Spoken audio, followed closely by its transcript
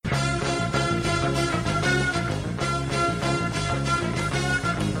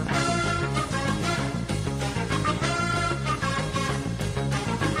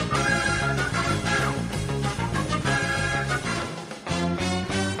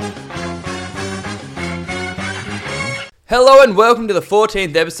Hello and welcome to the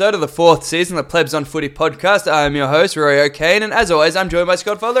 14th episode of the 4th season of the Plebs on Footy podcast. I am your host, Rory O'Kane, and as always, I'm joined by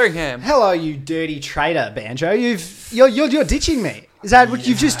Scott Fotheringham. Hello, you dirty traitor, Banjo. You're ditching me. Is that what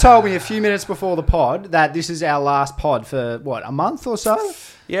you've just told me a few minutes before the pod, that this is our last pod for, what, a month or so?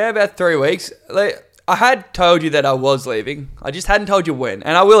 Yeah, about 3 weeks. I had told you that I was leaving. I just hadn't told you when.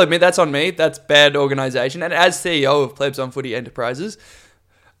 And I will admit, that's on me. That's bad organisation. And as CEO of Plebs on Footy Enterprises,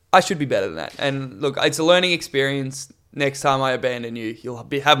 I should be better than that. And look, it's a learning experience. Next time I abandon you, you'll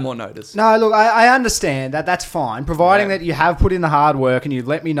have more notice. No, look, I understand that. That's fine, providing that you have put in the hard work and you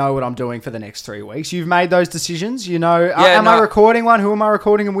let me know what I'm doing for the next 3 weeks. You've made those decisions. You know, I recording one? Who am I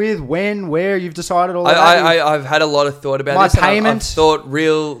recording them with? When? Where? You've decided all that. I've had a lot of thought about this. I've thought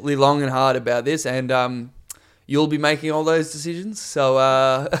really long and hard about this, and you'll be making all those decisions.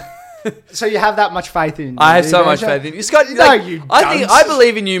 So. So you have that much faith in? I have so much faith in you, Scott. I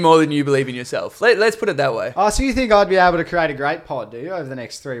believe in you more than you believe in yourself. Let's put it that way. Oh, so you think I'd be able to create a great pod, do you, over the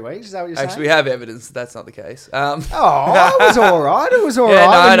next 3 weeks? Is that what you're saying? Actually, we have evidence that's not the case. It was all right. It was all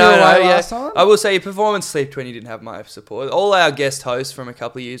right. Last time. I will say your performance slipped when you didn't have my support. All our guest hosts from a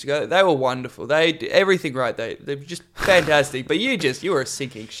couple of years ago, they were wonderful. They did everything right. They're just fantastic. But you were a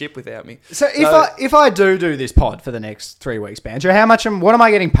sinking ship without me. So if I do this pod for the next 3 weeks, Banjo, what am I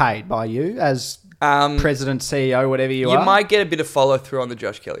getting paid by you as president, CEO, whatever you are? You might get a bit of follow through on the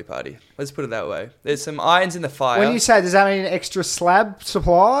Josh Kelly party. Let's put it that way. There's some irons in the fire. When you say, does that mean an extra slab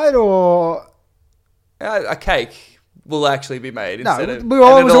supplied or a cake will actually be made? We're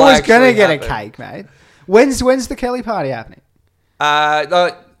always going to get a cake, mate. When's the Kelly party happening?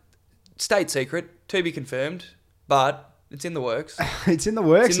 State secret, to be confirmed, but it's in the works. It's in the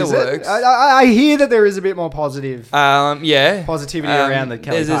works. I hear that there is a bit more positivity around the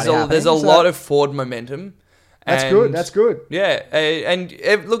Kelly party. There's a lot of forward momentum. That's good. Yeah, and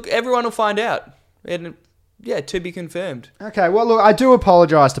look, everyone will find out. And to be confirmed. Okay, well, look, I do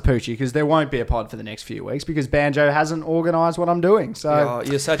apologise to Poochie because there won't be a pod for the next few weeks because Banjo hasn't organised what I'm doing. So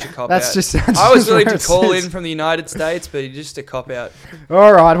you're such a cop-out. I was willing to call in from the United States, but you're just a cop-out.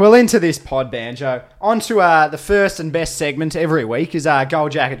 All right, well, into this pod, Banjo. On to the first and best segment every week is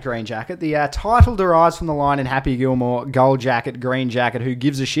Gold Jacket, Green Jacket. The title derives from the line in Happy Gilmore, Gold Jacket, Green Jacket, who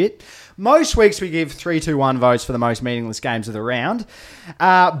gives a shit? Most weeks we give 3-2-1 votes for the most meaningless games of the round.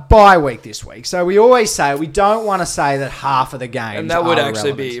 Bye week this week. So we always say we don't want to say that half of the games and that would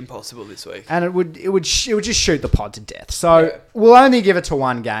actually irrelevant. Be impossible this week. And it would just shoot the pod to death. So we'll only give it to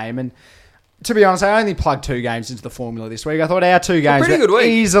one game. And to be honest, I only plugged 2 games into the formula this week. I thought our 2 games were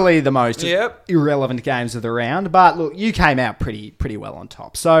easily the most irrelevant games of the round. But look, you came out pretty well on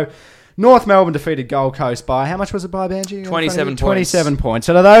top. So North Melbourne defeated Gold Coast by, how much was it by, Banji? 27 points. 27 points.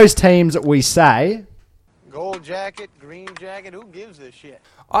 So to those teams that we say, Gold Jacket, Green Jacket, who gives a shit?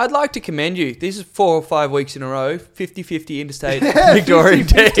 I'd like to commend you. This is 4 or 5 weeks in a row, 50-50 interstate Victorian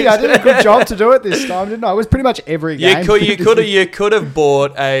teams. I did a good job to do it this time, didn't I? It was pretty much every game. You could have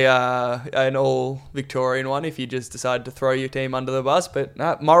bought an all Victorian one if you just decided to throw your team under the bus, but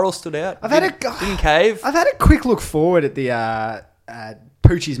moral stood out. Didn't cave. I've had a quick look forward at the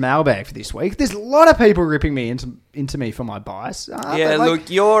Poochie's mailbag for this week. There's a lot of people ripping me into me for my bias. Look,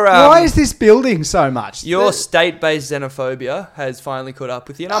 your why is this building so much? Your state-based xenophobia has finally caught up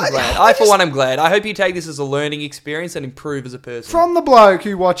with you, and I'm glad. For one, I'm glad. I hope you take this as a learning experience and improve as a person. From the bloke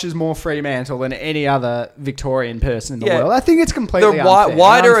who watches more Fremantle than any other Victorian person in the world, I think it's completely unfair.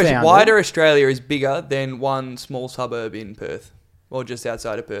 Wider Australia is bigger than one small suburb in Perth. Or just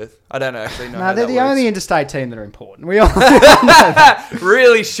outside of Perth. I don't actually know. No, they're the only interstate team that are important. We all know that.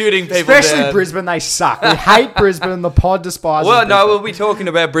 Really shooting people Especially down. Brisbane, they suck. We hate Brisbane. The pod despises Brisbane. We'll be talking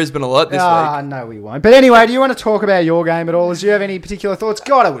about Brisbane a lot this week. No, we won't. But anyway, do you want to talk about your game at all? Do you have any particular thoughts?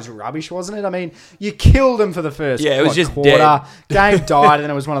 God, it was rubbish, wasn't it? I mean, you killed them for the first it was just quarter. Dead. Game died, and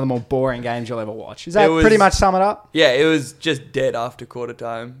then it was one of the more boring games you'll ever watch. Is that pretty much sum it up? Yeah, it was just dead after quarter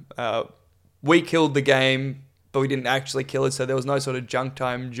time. We killed the game, but we didn't actually kill it, so there was no sort of junk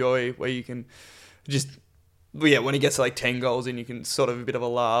time joy where you can just... when he gets to 10 goals in, you can sort of a bit of a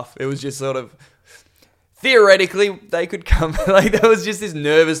laugh. It was just sort of... Theoretically, they could come... there was just this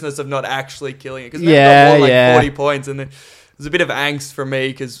nervousness of not actually killing it. Because got more 40 points, and there's a bit of angst for me,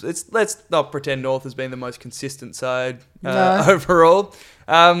 because let's not pretend North has been the most consistent side overall.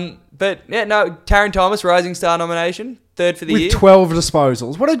 Taryn Thomas, Rising Star nomination. 3rd for the year. With 12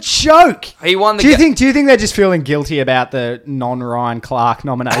 disposals. What a joke. He won the Do you think they're just feeling guilty about the non-Ryan Clark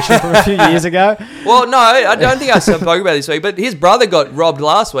nomination from a few years ago? Well, no, I don't think I spoke about this week, but his brother got robbed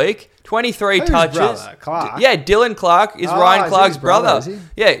last week. 23 touches. Brother? Clark? Yeah, Dylan Clark is Ryan Clark's brother. Is he?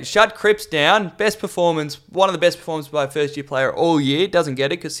 Yeah, shut Cripps down. Best performance, one of the best performances by a first-year player all year. Doesn't get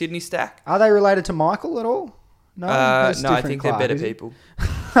it because Sydney stack. Are they related to Michael at all? No, No, that's I different think Clark, they're better is he? people.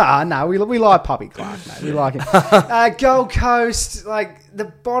 No, we like Puppy Clark, mate. We like him. Gold Coast, like the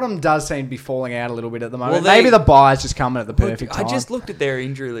bottom does seem to be falling out a little bit at the moment. Well, Maybe the bye's just coming at the perfect I time. just looked at their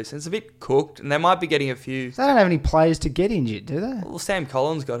injury list, and it's a bit cooked, and they might be getting a few. They don't have any players to get injured, do they? Well, Sam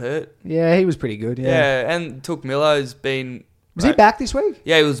Collins got hurt. Yeah, he was pretty good. Yeah. Yeah, and Took Miller's been... Was he back this week?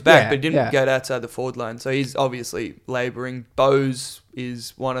 Yeah, he was back, Yeah, but didn't yeah. go outside the forward line. So he's obviously labouring. Bose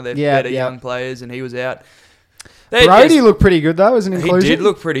is one of their Yeah, better yeah. young players, and he was out. They Brody just- looked pretty good though as an He inclusion. did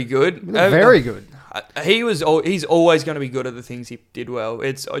look pretty good. He looked very good. He's always going to be good at the things he did well.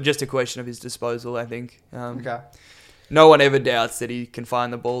 It's just a question of his disposal, I think. Okay. No one ever doubts that he can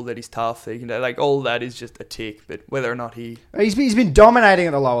find the ball, that he's tough, that he can like all that is just a tick. But whether or not he's He's been dominating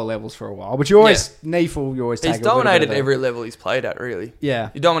at the lower levels for a while, but you always Neefel, you always take a little bit dominated of that. every level he's played at, really. Yeah.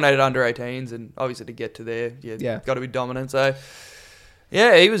 He dominated under 18s, and obviously to get to there, Yeah. got to be dominant. So,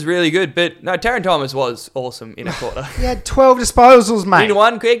 yeah, he was really good. But no, Taron Thomas was awesome in a quarter. He had 12 disposals, mate. In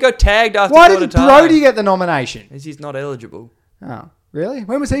one, he got tagged after Why quarter didn't time. Brody get the nomination? Because he's not eligible. Oh, really?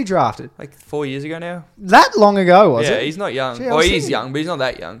 When was he drafted? Like 4 years ago now. That long ago, was Yeah, it? he's not young. Gee, I Well, was he is thinking- young, but he's not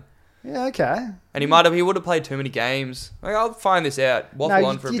that young. Yeah, okay. And he would have played too many games. Like, I'll find this out. Waffle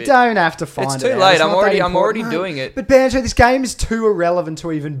on for a you bit. don't have to find It's it too out. late. It's I'm not that already important. doing it. But Banjo, this game is too irrelevant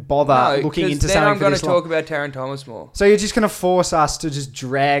to even bother looking 'cause into then something I'm for going this to long. talk about Taron Thomas more. So you're just going to force us to just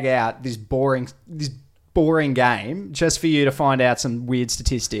drag out this boring game just for you to find out some weird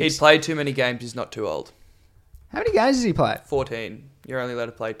statistics. He's played too many games. He's not too old. How many games has he played? 14. You're only allowed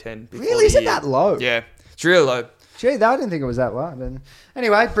to play 10. before Really? Is the it year. that low? Yeah. It's real low. Gee, I didn't think it was that low. But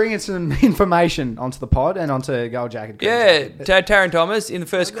anyway, bringing some information onto the pod and onto Gold Jacket. Green Yeah. Jacket. Taron Thomas in the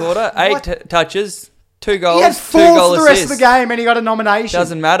first quarter, 8 What? touches, 2 goals, He had 2 4 goal for the rest of assists. the game and he got a nomination.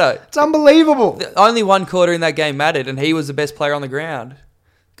 Doesn't matter. It's unbelievable. Only one quarter in that game mattered, and he was the best player on the ground.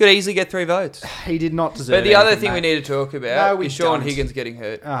 Could easily get 3 votes. He did not deserve But the other anything, thing we mate. need to talk about No, we is Sean don't. Higgins getting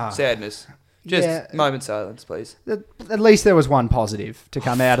hurt. Ah. Sadness. Just Yeah. moment silence, please. At least there was one positive to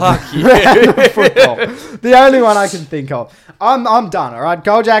come out of Fuck the you. round of football. The only one I can think of. I'm done, all right?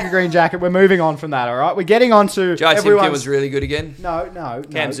 Gold Jacket, Green Jacket. We're moving on from that, all right? We're getting on to Jai Simpkin everyone's... was really good again. No.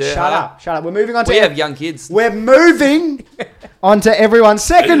 Cam Shut Zerha. up. We're moving on to... We have young kids. We're moving on to everyone's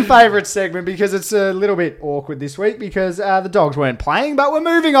second favourite segment because it's a little bit awkward this week because the dogs weren't playing, but we're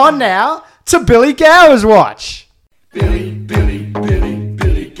moving on now to Billy Gower's Watch. Billy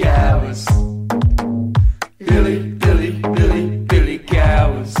Gowers. Billy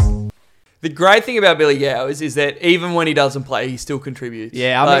Gowers. The great thing about Billy Gowers is that even when he doesn't play, he still contributes.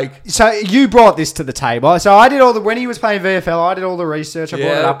 Yeah, I mean, so you brought this to the table. So I did when he was playing VFL, I did all the research, I brought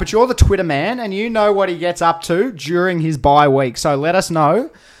it Yeah. up. But you're the Twitter man, and you know what he gets up to during his bye week. So let us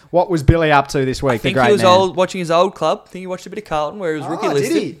know what was Billy up to this week. I think the great he was man. watching his old club. I think he watched a bit of Carlton where he was rookie Oh,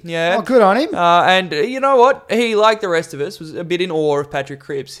 listed. did he? Yeah. Oh, good on him. And you know what? He, like the rest of us, was a bit in awe of Patrick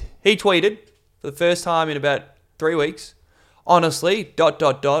Cripps. He tweeted for the first time in about 3 weeks, honestly, ...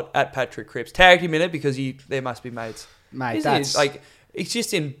 at Patrick Cripps. Tagged him in it because they must be mates. Mate, He's that's... he's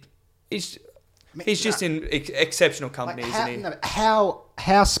just in exceptional company, Like, isn't he?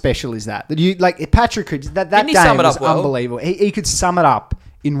 how special is that? That you like Patrick Cripps? That Didn't he game sum it was up well? unbelievable. He could sum it up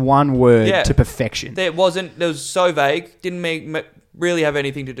in one word Yeah. to perfection. There was so vague, didn't really have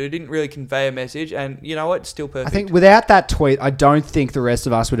anything to do, didn't really convey a message, and you know what? Still perfect. I think without that tweet, I don't think the rest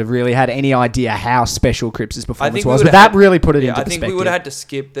of us would have really had any idea how special Cripps' performance was. But that really put it into I perspective. think we would have had to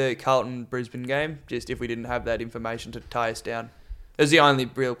skip the Carlton-Brisbane game just if we didn't have that information to tie us down. It was the only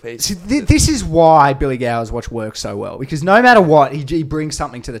real piece. See, this is why Billy Gower's Watch works so well, because no matter what, he brings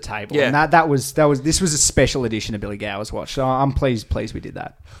something to the table. Yeah. And this was a special edition of Billy Gower's Watch. So I'm pleased we did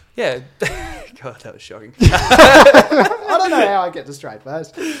that. Yeah. God, that was shocking. I don't know how I get to straight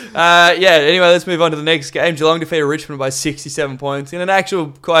face. Anyway, let's move on to the next game. Geelong defeated Richmond by 67 points in an actual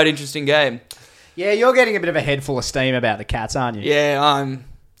quite interesting game. Yeah, you're getting a bit of a head full of steam about the Cats, aren't you? Yeah,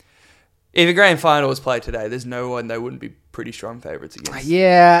 if a grand final was played today, there's no one they wouldn't be pretty strong favourites against.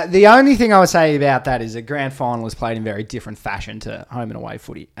 Yeah, the only thing I would say about that is a grand final is played in very different fashion to home and away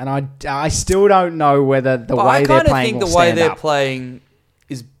footy. And I still don't know whether the But way I they're kind of playing think will the way stand they're up. playing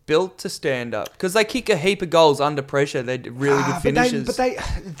is built to stand up because they kick a heap of goals under pressure. They're really good finishers.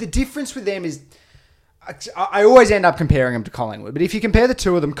 But the difference with them is, I always end up comparing them to Collingwood. But if you compare the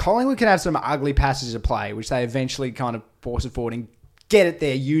two of them, Collingwood can have some ugly passages of play, which they eventually kind of force it forward and get it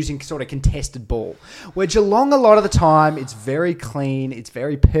there using sort of contested ball. Where Geelong, a lot of the time, it's very clean, it's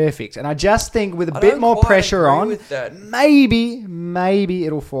very perfect. And I just think with a bit don't more quite pressure agree on, with that. maybe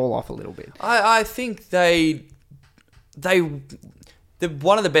it'll fall off a little bit. I think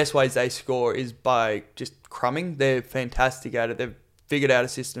one of the best ways they score is by just crumbing. They're fantastic at it. They're figured out a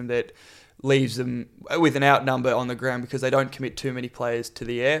system that leaves them with an outnumber on the ground because they don't commit too many players to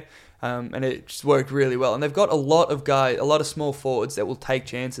the air. And it just worked really well. And they've got a lot of small forwards that will take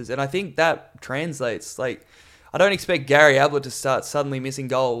chances. And I think that translates. Like, I don't expect Gary Ablett to start suddenly missing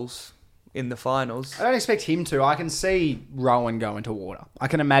goals in the finals. I don't expect him to. I can see Rowan go into water. I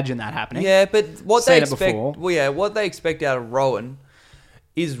can imagine that happening. Yeah, but what they Seen it expect, before. what they expect out of Rowan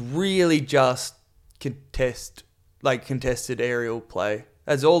is really just contested aerial play.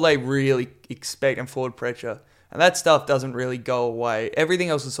 That's all they really expect, and forward pressure. And that stuff doesn't really go away. Everything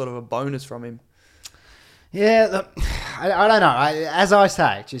else is sort of a bonus from him. Yeah, look, I don't know. As I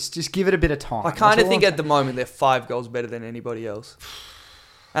say, just give it a bit of time. I kind of think at the moment they're 5 goals better than anybody else.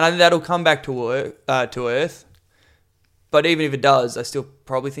 And I think that'll come back to earth. But even if it does, I still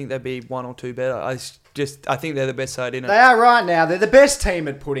probably think they'd be 1 or 2 better. I think they're the best side in it. They are right now. They're the best team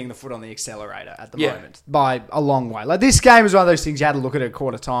at putting the foot on the accelerator at the moment by a long way. Like, this game is one of those things you had to look at at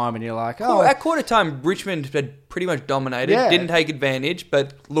quarter time and you're like, oh. At quarter time, Richmond had pretty much dominated, didn't take advantage,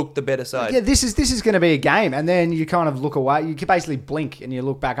 but looked the better side. Yeah, this is going to be a game. And then you kind of look away. You can basically blink and you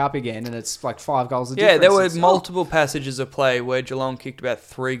look back up again and it's like 5 goals of difference. Yeah, there were multiple passages of play where Geelong kicked about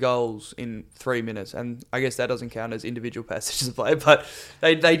 3 goals in 3 minutes. And I guess that doesn't count as individual passages of play, but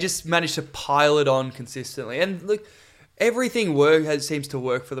they just managed to pile it on consistently. And look, everything seems to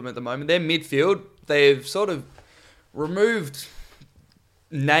work for them at the moment. Their midfield, they've sort of removed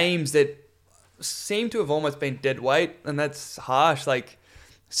names that seem to have almost been dead weight, and that's harsh. Like,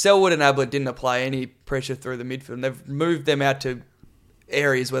 Selwood and Ablett didn't apply any pressure through the midfield, and they've moved them out to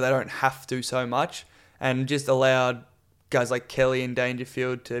areas where they don't have to so much, and just allowed guys like Kelly and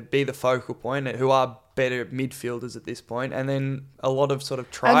Dangerfield to be the focal point, who are better midfielders at this point, and then a lot of sort of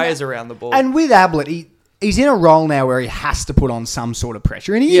tries around the ball. And with Ablett, he's in a role now where he has to put on some sort of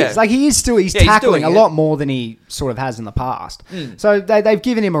pressure. And he is. Like, he's tackling a lot more than he sort of has in the past. So they've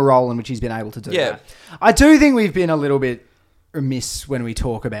given him a role in which he's been able to do that. I do think we've been a little bit remiss when we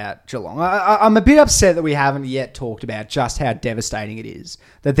talk about Geelong. I'm a bit upset that we haven't yet talked about just how devastating it is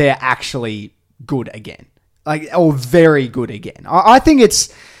that they're actually good again. Or very good again.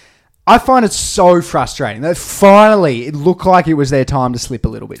 I find it so frustrating that finally it looked like it was their time to slip a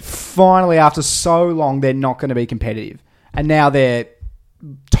little bit. Finally, after so long, they're not going to be competitive. And now they're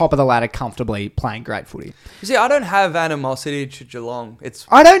top of the ladder comfortably playing great footy. You see, I don't have animosity to Geelong.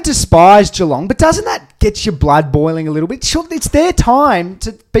 I don't despise Geelong, but doesn't that get your blood boiling a little bit? Sure, it's their time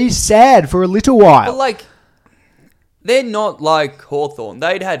to be sad for a little while. But they're not like Hawthorn.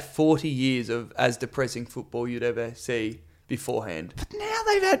 They'd had 40 years of as depressing football you'd ever see beforehand. But now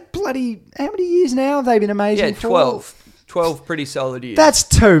they've had how many years now have they been amazing? Yeah, 12. 12 pretty solid years. That's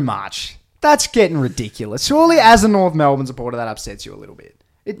too much. That's getting ridiculous. Surely, as a North Melbourne supporter, that upsets you a little bit.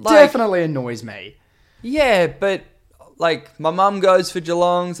 It definitely annoys me. Yeah, but my mum goes for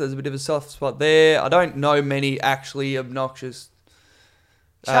Geelong, so there's a bit of a soft spot there. I don't know many actually obnoxious.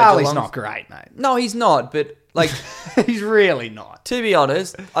 Charlie's Geelongs. not great, mate. No, he's not. But he's really not. To be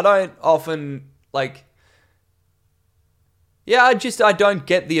honest, I don't often Yeah, I don't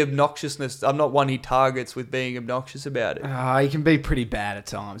get the obnoxiousness. I'm not one he targets with being obnoxious about it. He can be pretty bad at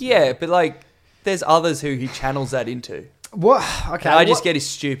times. Yeah, but there's others who he channels that into. What? Okay. And I just get his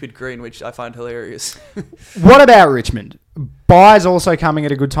stupid grin, which I find hilarious. What about Richmond? Bye's also coming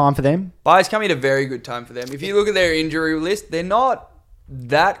at a good time for them? Bye's coming at a very good time for them. If you look at their injury list, they're not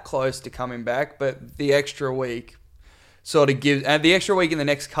that close to coming back, but the extra week sort of gives... And the extra week in the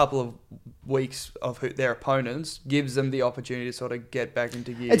next couple of weeks of their opponents gives them the opportunity to sort of get back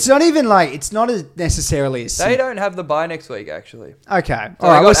into gear. It's not even it's not as necessarily as... They don't have the bye next week, actually. Okay. So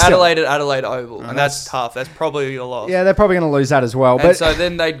they got Adelaide at Adelaide Oval, and that's tough. That's probably a loss. Yeah, they're probably going to lose that as well. And so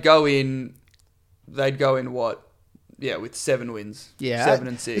then they'd go in what? Yeah, with 7 wins. Yeah. 7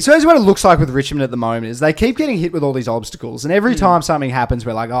 and 6. So what it looks like with Richmond at the moment is they keep getting hit with all these obstacles. And every time something happens,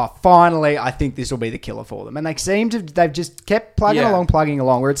 we're like, oh, finally, I think this will be the killer for them. And they've just kept plugging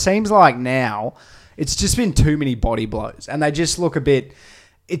along, where it seems like now it's just been too many body blows. And they just look a bit,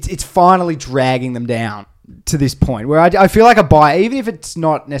 it's finally dragging them down to this point where I feel like a bye, even if it's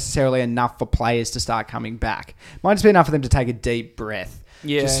not necessarily enough for players to start coming back, might just be enough for them to take a deep breath.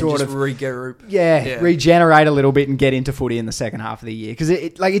 Yeah, just sort of regroup. Yeah, regenerate a little bit and get into footy in the second half of the year. Because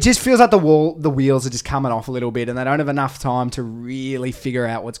it just feels like the wheels are just coming off a little bit and they don't have enough time to really figure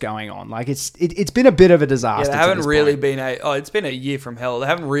out what's going on. It's been a bit of a disaster. Yeah, they haven't really been it's been a year from hell. They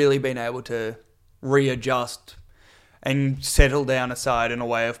haven't really been able to readjust and settle down a side in a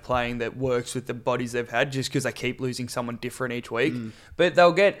way of playing that works with the bodies they've had, just because they keep losing someone different each week. But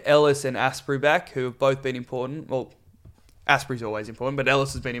they'll get Ellis and Asprey back, who have both been important. Well, Asprey's always important, but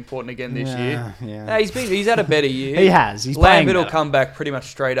Ellis has been important again this year. Yeah. He's had a better year. He has. He's playing Lambert will better. come back pretty much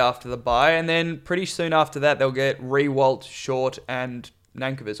straight after the bye, and then pretty soon after that they'll get Rewalt, Short, and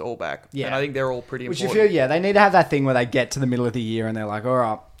Nankervis all back. Yeah. And I think they're all pretty Which you important. feel, they need to have that thing where they get to the middle of the year and they're like, all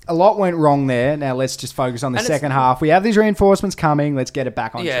right, a lot went wrong there. Now let's just focus on the And it's- second half. We have these reinforcements coming. Let's get it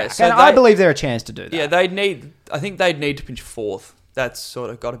back on track. so And I believe they're a chance to do that. Yeah, I think they'd need to pinch fourth. That's sort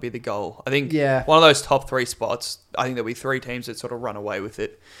of got to be the goal. I think Yeah. one of those top 3 spots, I think there'll be 3 teams that sort of run away with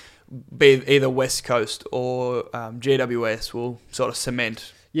it. Be either West Coast or GWS will sort of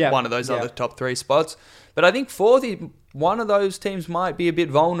cement one of those other top 3 spots. But I think fourth, one of those teams might be a bit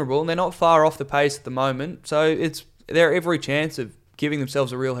vulnerable, and they're not far off the pace at the moment. So they're every chance of giving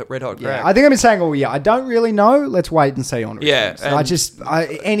themselves a real red hot crack. Yeah, I think I've been saying all year, I don't really know. Let's wait and see on Yeah, results.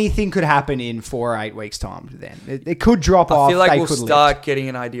 Anything could happen in 4 or 8 weeks' time then. It could drop off. I feel like they we'll could start getting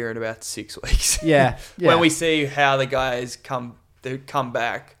an idea in about 6 weeks. Yeah. When we see how the guys come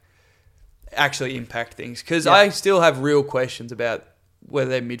back actually impact things. Because I still have real questions about whether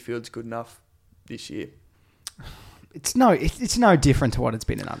their midfield's good enough this year. It's no different to what it's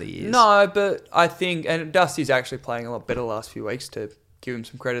been in other years. No, but I think, and Dusty's actually playing a lot better the last few weeks, to give him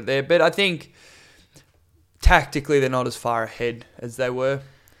some credit there. But I think tactically they're not as far ahead as they were,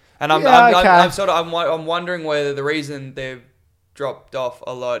 and I'm wondering whether the reason they've dropped off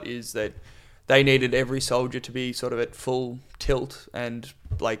a lot is that they needed every soldier to be sort of at full tilt and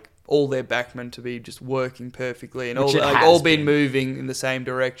like all their backmen to be just working perfectly and all been moving in the same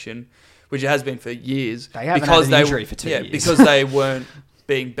direction. Which it has been for years. They haven't had an injury for 2 years. Because they weren't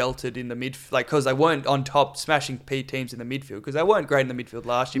being belted in the midfield. Like, because they weren't on top smashing P teams in the midfield. Because they weren't great in the midfield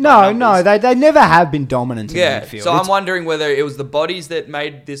last year. No, they never have been dominant in the midfield. So I'm wondering whether it was the bodies that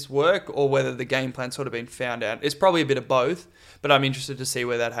made this work or whether the game plan sort of been found out. It's probably a bit of both, but I'm interested to see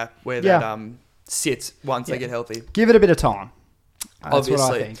where that sits once they get healthy. Give it a bit of time. That's Obviously.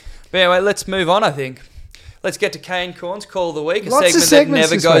 what I think. But anyway, let's move on, I think. Let's get to Kane Corns Call of the Week, Lots of segment that segments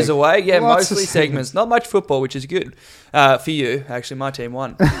never this goes week. away. Yeah, Lots mostly of segments. Not much football, which is good for you. Actually, my team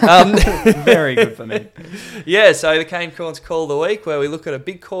won. Very good for me. Yeah, so the Kane Corns Call of the Week, where we look at a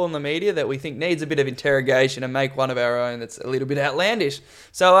big call in the media that we think needs a bit of interrogation and make one of our own that's a little bit outlandish.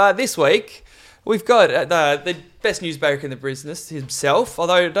 So this week, we've got the best newsmaker in the business himself,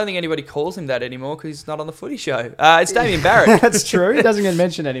 although I don't think anybody calls him that anymore because he's not on the footy show. It's Damien Barrett. That's true. He doesn't get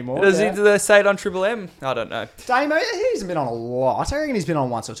mentioned anymore. Do they say it on Triple M? I don't know. Damo, he hasn't been on a lot. I reckon he's been on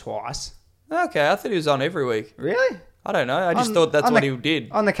once or twice. Okay, I thought he was on every week. Really? I don't know. I just thought that's what he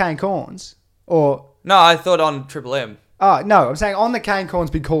did. On the Kane Corns? Or... No, I thought on Triple M. Oh, no. I'm saying on the Kane Corns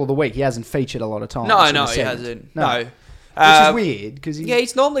Big Call of the Week, he hasn't featured a lot of times. No, in the he segment. hasn't. No. Which is weird. Because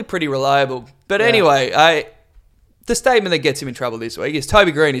he's normally pretty reliable. But anyway, the statement that gets him in trouble this week is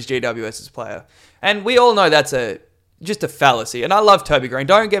Toby Green is GWS's player. And we all know that's just a fallacy. And I love Toby Green.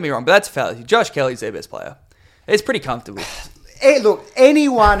 Don't get me wrong, but that's a fallacy. Josh Kelly's their best player. It's pretty comfortable. Look,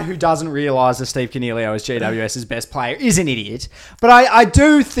 anyone who doesn't realise that Steve Coniglio is GWS's best player is an idiot. But I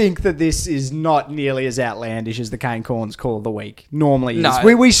do think that this is not nearly as outlandish as the Kane Corns Call of the Week normally is.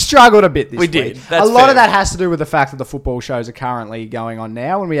 No. We struggled a bit this week. We did. That's a lot fair. of that has to do with the fact that the football shows are currently going on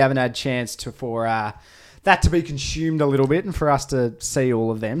now and we haven't had a chance for that to be consumed a little bit and for us to see all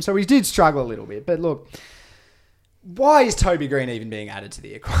of them. So we did struggle a little bit. But look, why is Toby Green even being added to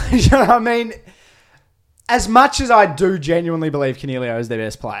the equation? I mean... As much as I do genuinely believe Coniglio is their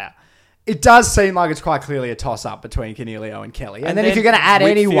best player, it does seem like it's quite clearly a toss-up between Coniglio and Kelly. And then if you're going to add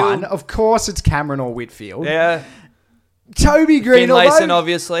Whitfield. anyone, of course it's Cameron or Whitfield. Yeah. Toby Green, Finlayson, although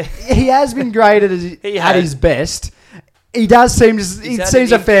obviously. he has been great at his best, he does seem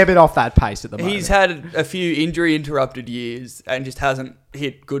a fair bit off that pace at the moment. He's had a few injury-interrupted years and just hasn't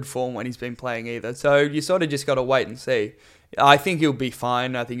hit good form when he's been playing either. So you sort of just got to wait and see. I think he'll be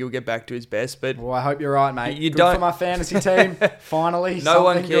fine. I think he'll get back to his best. But Well, I hope you're right, mate. You Good don't- for my fantasy team. Finally, no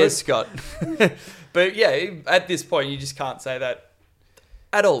one something cares, good. Scott. But yeah, at this point, you just can't say that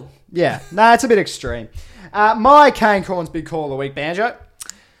at all. Yeah, no, it's a bit extreme. My Kane Corns Big Call of the Week, Banjo.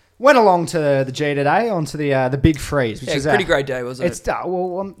 Went along to the G today, onto the Big Freeze, which is a pretty great day, wasn't it?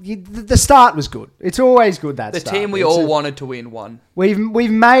 The start was good. It's always good, that The start. team we all wanted to win won. We've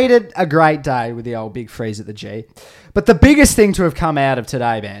made it a great day with the old Big Freeze at the G. But the biggest thing to have come out of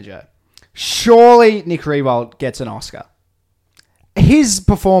today, Banjo, surely Nick Riewoldt gets an Oscar. His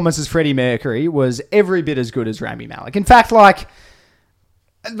performance as Freddie Mercury was every bit as good as Rami Malek. In fact,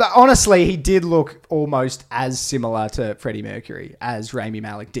 honestly, he did look almost as similar to Freddie Mercury as Rami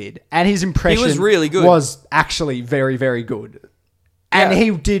Malek did. And his impression was really good. was actually very, very good. And Yeah.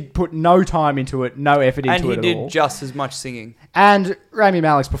 he did put no time into it, no effort into And he it at did all. just as much singing. And Rami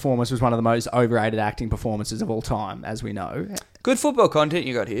Malek's performance was one of the most overrated acting performances of all time, as we know. Good football content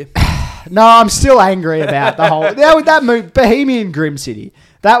you got here. No, I'm still angry about the whole that movie, Bohemian Grim City.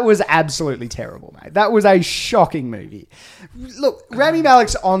 That was absolutely terrible, mate. That was a shocking movie. Look, Rami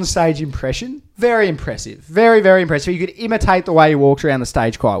Malek's on-stage impression, very impressive. Very, very impressive. You could imitate the way he walked around the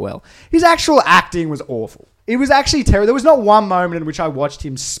stage quite well. His actual acting was awful. It was actually terrible. There was not one moment in which I watched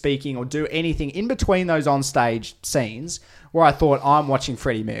him speaking or do anything in between those on-stage scenes where I thought, I'm watching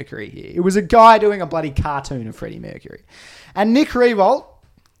Freddie Mercury here. It was a guy doing a bloody cartoon of Freddie Mercury. And Nick Revolt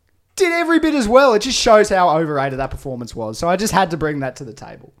did every bit as well. It just shows how overrated that performance was. So I just had to bring that to the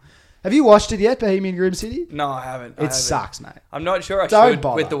table. Have you watched it yet, Bohemian Grim City? No, I haven't. It sucks, mate. I'm not sure I Don't should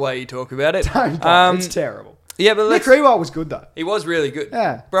bother. with the way you talk about it. Don't bother. It's terrible. Yeah, but Nick Revolt was good, though. he was really good.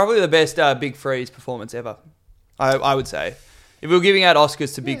 Yeah. Probably the best Big Freeze performance ever. I would say. If we were giving out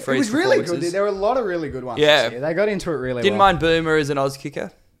Oscars to Big It Freeze was really good. performances, There were a lot of really good ones Yeah. this year. They got into it really didn't well. mind Boomer as an Oz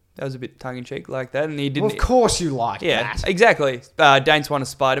kicker. That was a bit tongue-in-cheek like that. And he didn't... Well, of course you liked yeah, that. exactly. Dane Swan as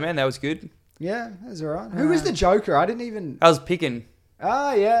Spider-Man. That was good. Yeah, that's all right. Who was the Joker? I didn't even... I was picking.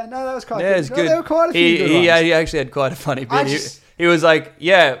 Oh, yeah. No, that was quite Yeah, good. it was No, good. there were quite a few good he ones. he actually had quite a funny I bit. just- He was like,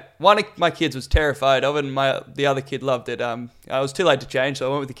 yeah, one of my kids was terrified of it, and the other kid loved it. I was too late to change, so I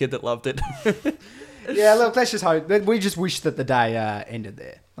went with the kid that loved it. Yeah, look, let's just hope. We just wish that the day ended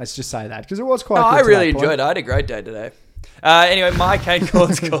there. Let's just say that, because it was quite No, good. I to really that point. enjoyed it. I had a great day today. Anyway, my Kane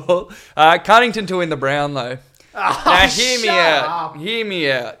Court's call. Cunnington to win the Brownlow. Now, hear me shut out. up. Hear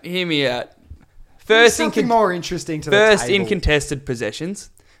me out. Hear me out. There's First in something more interesting to the first table. in contested possessions,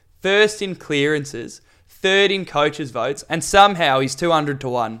 first in clearances, third in coaches' votes, and somehow he's 200 to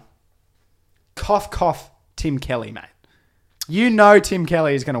 1. Cough, cough, Tim Kelly, mate. You know Tim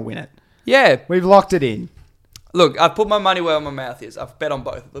Kelly is going to win it. Yeah. We've locked it in. Look, I've put my money where my mouth is. I've bet on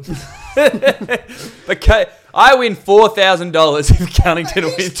both of them. But I win $4,000 if Cunnington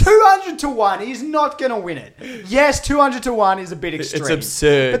He's wins. 200 to 1. He's not going to win it. Yes, 200 to 1 is a bit extreme. It's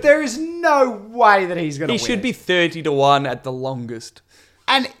absurd. But there is no way that he's going to He win should it. be 30 to 1 at the longest.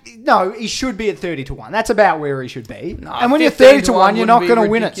 And no, he should be at 30 to 1. That's about where he should be. No, and when you're 15 30 to to 1, 1 you're not wouldn't going be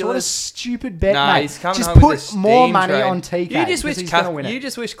to win it. So what a ridiculous. stupid bet, Nah, mate. he's coming Just home put with a more steam money train. on TK. You just because wish he's going to win it. you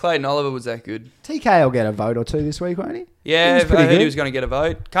just wish Clayton Oliver was that good. TK will get a vote or two this week, won't he? Yeah, He was I pretty heard good. he was going to get a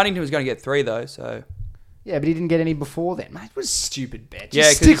vote. Cunnington was going to get 3 though, so Yeah, but he didn't get any before then, mate. It was a stupid bet. Just yeah,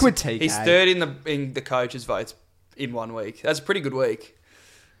 'cause stick he's- with TK. He's third in the coaches' votes in 1 week. That's a pretty good week.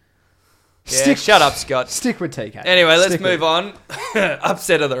 Yeah, shut up, Scott. Stick with TK. Anyway, let's Stick with move on.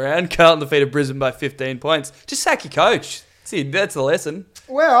 Upset of the round. Carlton defeated Brisbane by 15 points. Just sack your coach. See, that's the lesson.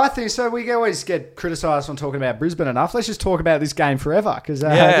 Well, I think so. We always get criticised on talking about Brisbane enough. Let's just talk about this game forever, because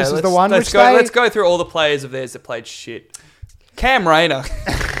this is the one let's which go, they... Let's go through all the players of theirs that played shit. Cam Rayner.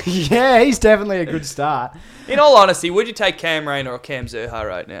 Yeah, he's definitely a good start. In all honesty, would you take Cam Rayner or Cam Zerha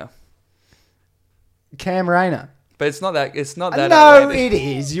right now? Cam Rayner. But it's not that. It's not that. No, outlandish. it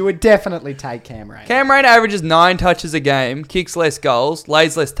is. You would definitely take Cam Rayner. Cam Rayner averages 9 touches a game, kicks less goals,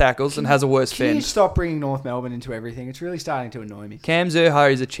 lays less tackles, and has a worse Can you fend. stop bringing North Melbourne into everything? It's really starting to annoy me. Cam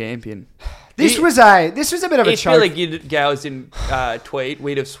Zerha is a champion. This was a bit of a If choke. Billy Gowers didn't tweet,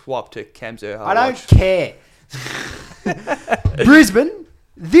 we'd have swapped to Cam Zerha. I don't watch. care. Brisbane.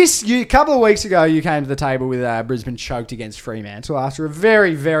 A couple of weeks ago, you came to the table with Brisbane choked against Fremantle after a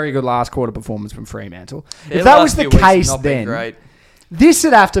very, very good last quarter performance from Fremantle. Their If that last was the few weeks have case not been then, great. this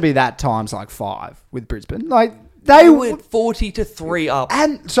would have to be that times like 5 with Brisbane. Like they were 40-3 up.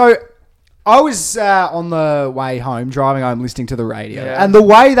 And so I was on the way home, driving home, listening to the radio. Yeah. And the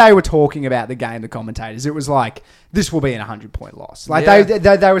way they were talking about the game, the commentators, it was like, this will be an 100-point loss. Like Yeah.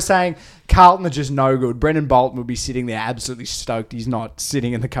 they were saying, Carlton are just no good. Brendan Bolton would be sitting there absolutely stoked he's not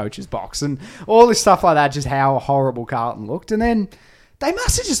sitting in the coach's box. And all this stuff like that, just how horrible Carlton looked. And then they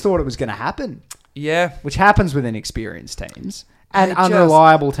must have just thought it was going to happen, Yeah. which happens with inexperienced teams and They just-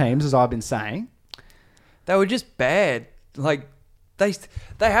 unreliable teams, as I've been saying. They were just bad. Like, they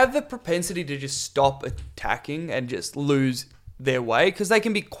have the propensity to just stop attacking and just lose their way because they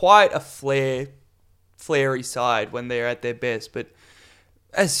can be quite a flary side when they're at their best. But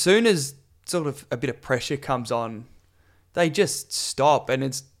as soon as sort of a bit of pressure comes on, they just stop, and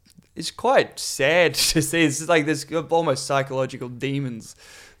it's quite sad to see. It's like there's almost psychological demons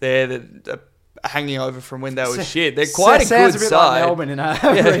there that are hanging over from when they were shit. They're quite a sounds good a bit side. like Melbourne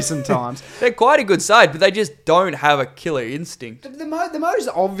in recent times. They're quite a good side, but they just don't have a killer instinct. The most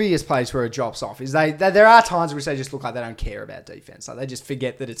obvious place where it drops off is there are times in which they just look like they don't care about defense. Like they just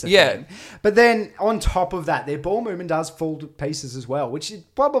forget that it's a thing. But then on top of that, their ball movement does fall to pieces as well, which is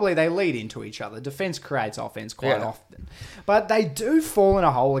probably they lead into each other. Defense creates offense quite often. But they do fall in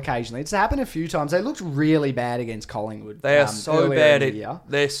a hole occasionally. It's happened a few times. They looked really bad against Collingwood. They are so earlier bad in the year.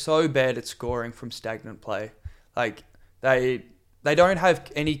 they're so bad at scoring from stagnant play. Like they don't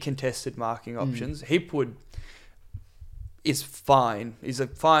have any contested marking options. Hipwood is fine. He's a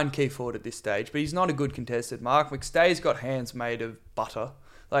fine key forward at this stage, but he's not a good contested mark. McStay's got hands made of butter.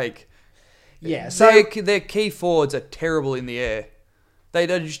 Like So their key forwards are terrible in the air. They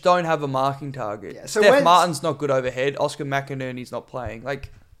just don't have a marking target. Yeah, so Steph Martin's not good overhead. Oscar McInerney's not playing.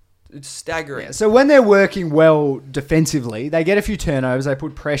 Like, it's staggering. Yeah, so when they're working well defensively, they get a few turnovers, they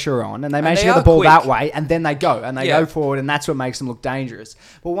put pressure on, and they manage to get are the ball quick. that way, and then they go, and they Yeah. go forward, and that's what makes them look dangerous.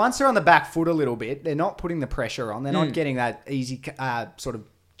 But once they're on the back foot a little bit, they're not putting the pressure on, they're not getting that easy sort of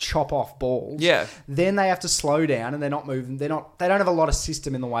chop off balls. Yeah. Then they have to slow down, and they're not moving. They don't have a lot of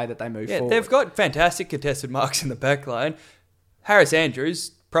system in the way that they move forward. They've got fantastic contested marks in the back line. Harris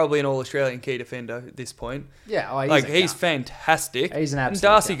Andrews, probably an All-Australian key defender at this point. Yeah, He's fantastic. He's an And absolute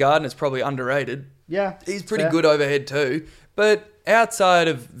Darcy gun. Gardner's probably underrated. Yeah, He's pretty fair. good overhead too. But outside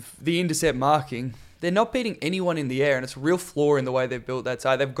of the intercept marking, they're not beating anyone in the air, and it's a real flaw in the way they've built that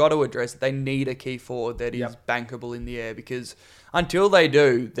side. They've got to address it. They need a key forward that is bankable in the air, because until they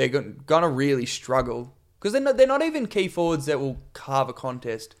do, they're going to really struggle. Because they're not even key forwards that will carve a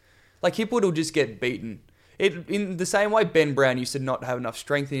contest. Like, Hipwood will just get beaten. In the same way Ben Brown used to not have enough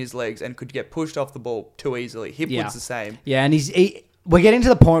strength in his legs and could get pushed off the ball too easily. Hipwood's the same. Yeah, and we're getting to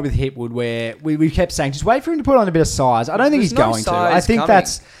the point with Hipwood where we kept saying, just wait for him to put on a bit of size. I don't think he's going to. I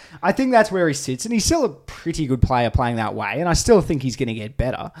think that's where he sits, and he's still a pretty good player playing that way, and I still think he's going to get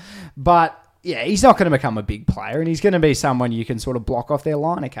better. But yeah, he's not going to become a big player, and he's going to be someone you can sort of block off their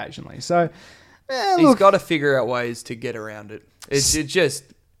line occasionally. So He's got to figure out ways to get around it. It's just...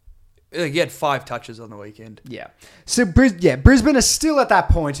 He had 5 touches on the weekend. Yeah. So, Brisbane are still at that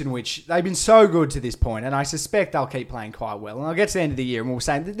point in which they've been so good to this point, and I suspect they'll keep playing quite well. And I'll get to the end of the year, and we'll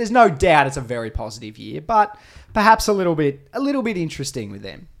say that there's no doubt it's a very positive year, but perhaps a little bit interesting with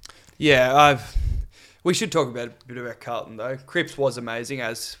them. Yeah, we should talk a bit about Carlton though. Cripps was amazing,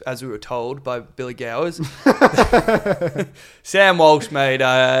 as we were told by Billy Gowers. Sam Walsh made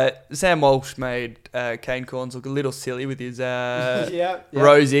Kane Corns look a little silly with his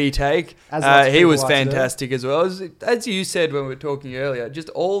Rosie take. He was fantastic as well. As you said when we were talking earlier, just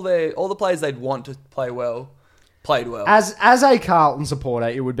all the players they'd want to play well played well. As a Carlton supporter,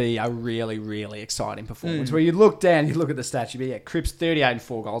 it would be a really, really exciting performance where you'd look down, you'd look at the stats, you'd be, Cripps 38 and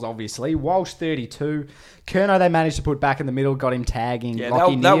 4 goals, obviously. Walsh 32. Kerno they managed to put back in the middle, got him tagging. Yeah,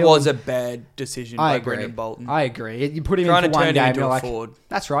 Lachie that Neale. was a bad decision by agree. Brendan Bolton. I agree. You put him Trying in to for one turn him game, into you're a like, forward.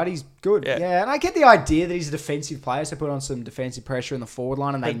 that's right, he's good. Yeah. Yeah, and I get the idea that he's a defensive player, so put on some defensive pressure in the forward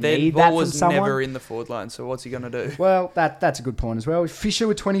line, and they But then need ball that from was someone. never in the forward line, so what's he going to do? Well, that's a good point as well. Fisher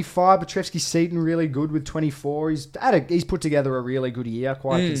with 25, Petrevsky-Seton really good with 24. He's put together a really good year,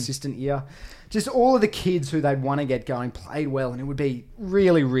 quite a consistent year. Just all of the kids who they'd want to get going played well, and it would be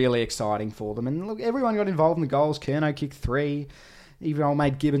really, really exciting for them. And look, everyone got involved in the goals. Kerno kicked 3. Even old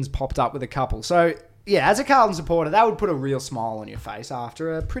mate Gibbons popped up with a couple. So, yeah, as a Carlton supporter, that would put a real smile on your face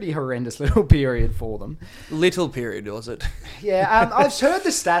after a pretty horrendous little period for them. Little period, was it? Yeah, I've heard the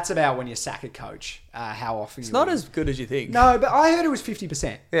stats about when you sack a coach, how often It's not as good as you think. No, but I heard it was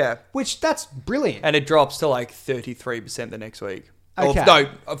 50%. Yeah. Which, that's brilliant. And it drops to like 33% the next week. Okay. Or, no,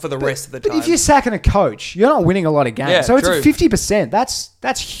 for the rest of the time. But if you're sacking a coach, you're not winning a lot of games. Yeah, so it's true. a 50%.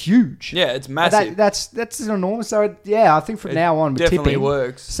 That's huge. Yeah, it's massive. That's an enormous. So yeah, I think from now on, with definitely tipping,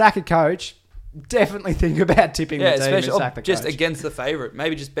 works. Sack a coach. Definitely think about tipping Yeah, the team and especially sack the just coach. against the favourite.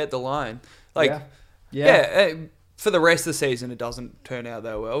 Maybe just bet the line. Like, Yeah. for the rest of the season, it doesn't turn out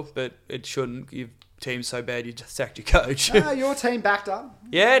that well, but it shouldn't. Your team's so bad, you just sacked your coach. No, your team backed up.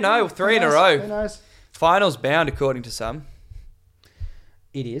 Yeah, no, 3 in a Who row. knows? Finals bound, according to some.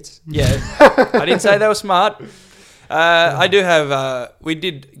 Idiots. Yeah, I didn't say they were smart. I do have. We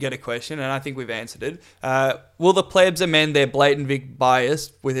did get a question, and I think we've answered it. Will the plebs amend their blatant Vic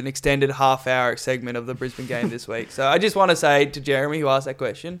bias with an extended half-hour segment of the Brisbane game this week? So I just want to say to Jeremy, who asked that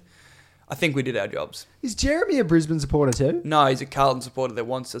question, I think we did our jobs. Is Jeremy a Brisbane supporter too? No, he's a Carlton supporter that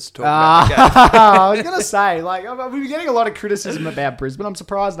wants us to talk about the game. I was going to say, like, we've been getting a lot of criticism about Brisbane. I'm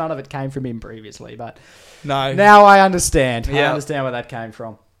surprised none of it came from him previously, but No. now I understand. I Yeah. understand where that came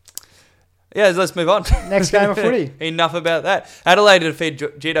from. Yeah, let's move on. Next game of footy. Enough about that. Adelaide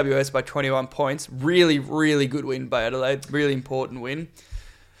defeated GWS by 21 points. Really, really good win by Adelaide. Really important win.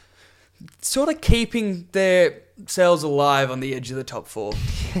 Sort of keeping themselves alive on the edge of the top 4.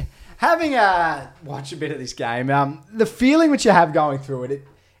 Having watch a bit of this game, the feeling which you have going through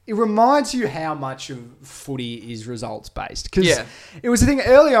it reminds you how much of footy is results based. Because it was the thing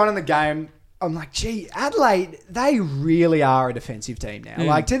early on in the game. I'm like, gee, Adelaide, they really are a defensive team now.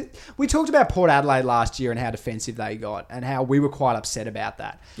 Like, we talked about Port Adelaide last year and how defensive they got and how we were quite upset about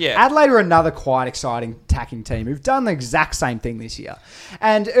that. Yeah. Adelaide are another quite exciting attacking team who've done the exact same thing this year.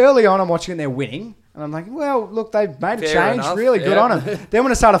 And early on, I'm watching and they're winning. And I'm like, well, look, they've made a Fair change. enough, Really good yeah. on them. Then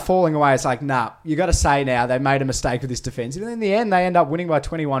when it started falling away, it's like, nah, you got to say now they made a mistake with this defensive. And in the end, they end up winning by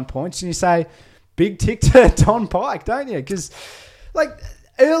 21 points. And you say, big tick to Don Pike, don't you? Because, like...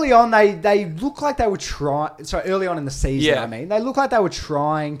 Early on, they look like they were trying... So early on in the season, they look like they were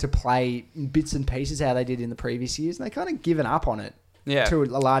trying to play bits and pieces how they did in the previous years. And they kind of given up on it to a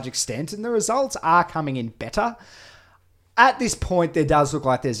large extent. And the results are coming in better. At this point, there does look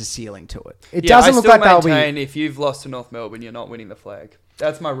like there's a ceiling to it. It doesn't look like they'll be... if you've lost to North Melbourne, you're not winning the flag.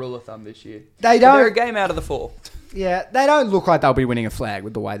 That's my rule of thumb this year. They're a game out of the 4. Yeah, they don't look like they'll be winning a flag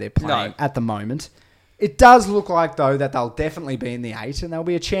with the way they're playing at the moment. It does look like, though, that they'll definitely be in the 8 and there'll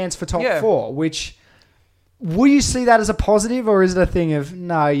be a chance for top 4, which... Will you see that as a positive, or is it a thing of,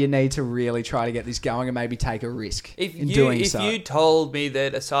 no, you need to really try to get this going and maybe take a risk in doing so? If you told me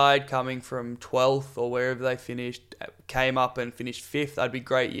that a side coming from 12th or wherever they finished came up and finished 5th, that'd be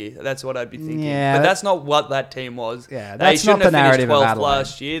great year. That's what I'd be thinking. Yeah, but that's not what that team was. Yeah, they that's not the narrative have of finished 12th Adelaide.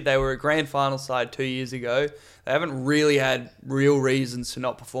 last year. They were a grand final side 2 years ago. They haven't really had real reasons to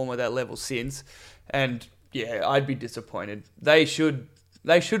not perform at that level since. And, yeah, I'd be disappointed. They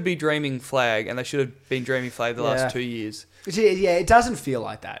should be dreaming flag, and they should have been dreaming flag the last 2 years. Yeah, it doesn't feel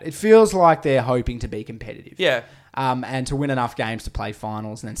like that. It feels like they're hoping to be competitive. Yeah. And to win enough games to play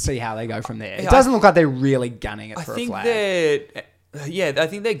finals and then see how they go from there. It doesn't look like they're really gunning it for a flag. I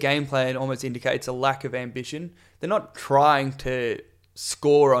think their game plan almost indicates a lack of ambition. They're not trying to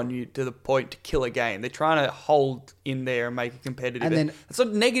score on you to the point to kill a game. They're trying to hold in there and make it competitive. And then it's a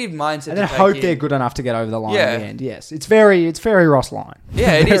negative mindset. And then hope they're good enough to get over the line Yeah. in the end. Yes, it's very Ross Line.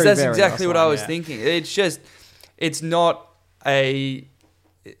 Yeah, it is. Very, That's very exactly Ross what I Line, was yeah. thinking.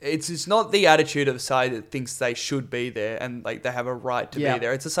 It's not the attitude of a side that thinks they should be there and like they have a right to Yeah. be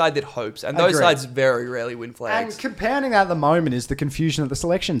there. It's a side that hopes, and those Agreed. sides very rarely win flags. And compounding that at the moment is the confusion at the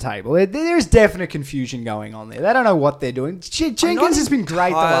selection table. There is definite confusion going on there. They don't know what they're doing. Jenkins has been great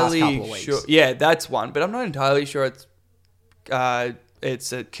the last couple of weeks. Sure. Yeah, that's one, but I'm not entirely sure it's a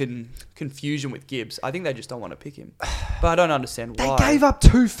confusion with Gibbs. I think they just don't want to pick him, but I don't understand They why. gave up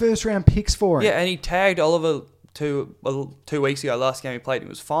 2 first-round picks for him. Yeah, and he tagged Oliver 2 weeks ago. Last game he played, he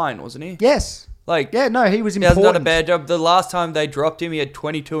was fine, wasn't he? Yes. Yeah, no, he was he important. hasn't done a bad job. The last time they dropped him, he had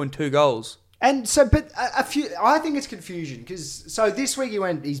 22 and 2 goals. And so, but a few, I think it's confusion because this week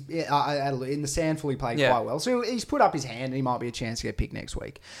he's in the Sandful he played quite well. So he's put up his hand and he might be a chance to get picked next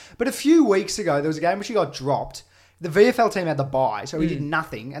week. But a few weeks ago, there was a game which he got dropped. The VFL team had the bye, so he did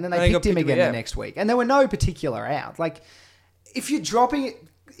nothing. And then they picked him again the next week. And there were no particular out. Like, if you're dropping it,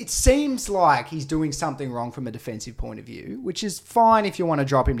 it seems like he's doing something wrong from a defensive point of view, which is fine if you want to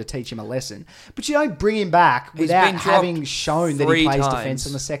drop him to teach him a lesson. But you don't bring him back without been dropped having shown that he 3 plays times. defence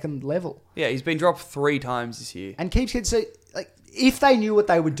on the second level. Yeah, he's been dropped 3 times this year. And keeps getting... So, like, if they knew what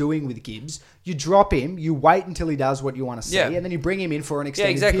they were doing with Gibbs, you drop him, you wait until he does what you want to see, and then you bring him in for an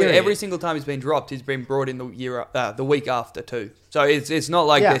extended period. Every single time he's been dropped, he's been brought in the week after too. So it's not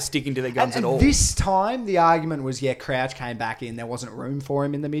like they're sticking to their guns at all. This time, the argument was, Crouch came back in, there wasn't room for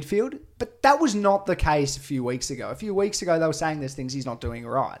him in the midfield. But that was not the case a few weeks ago. A few weeks ago, they were saying there's things he's not doing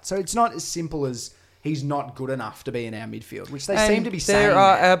right. So it's not as simple as he's not good enough to be in our midfield, which they seem to be saying. There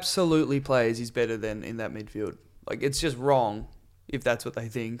are now. absolutely players he's better than in that midfield. Like, it's just wrong if that's what they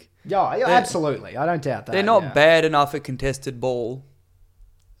think. Yeah, absolutely. I don't doubt that. They're not bad enough at contested ball,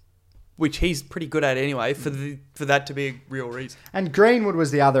 which he's pretty good at anyway, for that to be a real reason. And Greenwood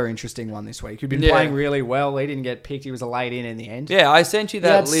was the other interesting one this week, who'd been playing really well. He didn't get picked. He was a late in the end. Yeah, I sent you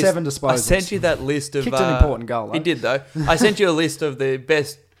that list. He had 7 disposals. I sent you that list of... Kicked an important goal, though. He did, though. I sent you a list of the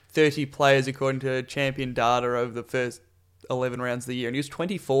best 30 players according to Champion Data over the first 11 rounds of the year, and he was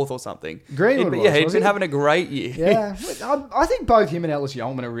 24th or something. Greenwood he'd been having a great year. Yeah. I think both him and Ellis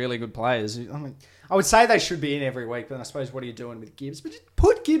Yeoman are really good players. I mean, I would say they should be in every week, but I suppose what are you doing with Gibbs? But just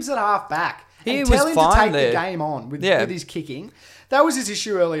put Gibbs at half back. He and was tell him fine to take there. the game on with his kicking. That was his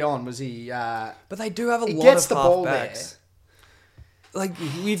issue early on, was he... But they do have a lot gets of the ball halfbacks. Like,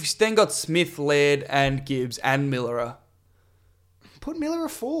 we've then got Smith, Laird, and Gibbs, and Millerer. Put Miller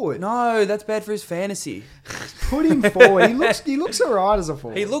forward. No, that's bad for his fantasy. Put him forward. He looks alright as a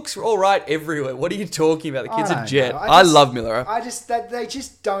forward. He looks all right everywhere. What are you talking about? The kid's a don't jet. know. I love Miller. They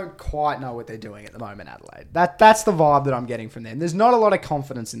just don't quite know what they're doing at the moment, Adelaide. That's the vibe that I'm getting from them. There's not a lot of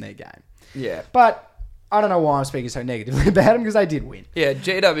confidence in their game. Yeah. But I don't know why I'm speaking so negatively about them because they did win. Yeah,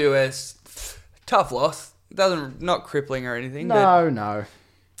 GWS, tough loss. Not crippling or anything. But No.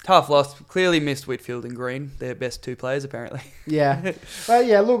 tough loss. Clearly missed Whitfield and Green. Their best two players, apparently. Yeah. But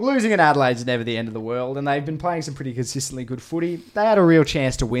yeah, look, losing in Adelaide's never the end of the world, and they've been playing some pretty consistently good footy. They had a real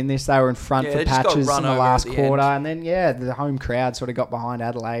chance to win this. They were in front Yeah, for they just got patches run in the over last at the quarter, end. and then, the home crowd sort of got behind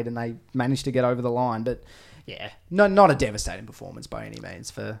Adelaide, and they managed to get over the line. But yeah, not a devastating performance by any means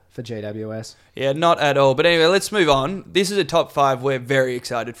for GWS. Yeah, not at all. But anyway, let's move on. This is a top 5 we're very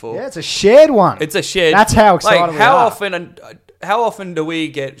excited for. Yeah, it's a shared one. It's a shared. That's how excited we are. How often do we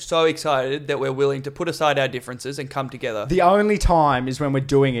get so excited that we're willing to put aside our differences and come together? The only time is when we're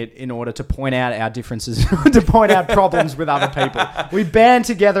doing it in order to point out our differences, to point out problems with other people. We band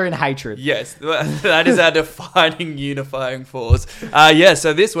together in hatred. Yes, that is our defining unifying force.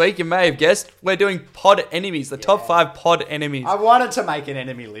 So this week, you may have guessed, we're doing pod enemies, the top 5 pod enemies. I wanted to make an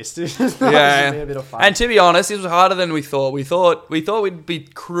enemy list. That was just a bit of fun. And to be honest, this was harder than we thought. We thought we'd be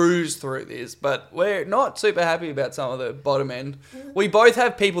cruise through this, but we're not super happy about some of the bottom end. We both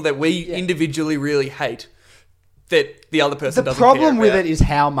have people that we individually really hate that the other person doesn't care about. The problem with it is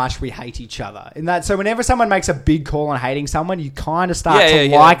how much we hate each other. In that, so whenever someone makes a big call on hating someone, you kind of start to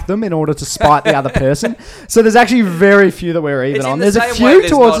like them in order to spite the other person. So there's actually very few that we're even on. There's a few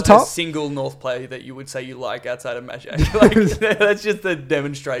towards the top. A single North player that you would say you like outside of Mashak. That's just a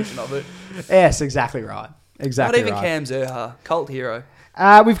demonstration of it. Yes, exactly right. Exactly Not even right. Cam Zerha, cult hero.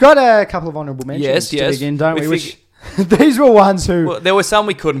 We've got a couple of honourable mentions to begin, don't we? These were ones who... Well, there were some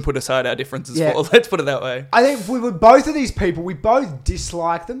we couldn't put aside our differences for. Let's put it that way. I think both of these people, we both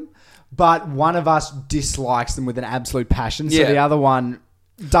dislike them, but one of us dislikes them with an absolute passion, so the other one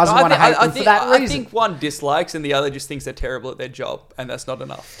doesn't want to hate them for that reason. I think one dislikes and the other just thinks they're terrible at their job, and that's not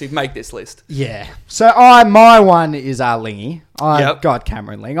enough to make this list. Yeah. So my one is Lingy. Got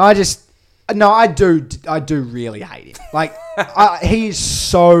Cameron Ling. I do really hate him. Like, he is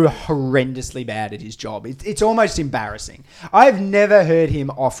so horrendously bad at his job. It's almost embarrassing. I've never heard him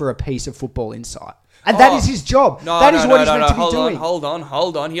offer a piece of football insight. And that is his job. That is what he's meant to be doing. Hold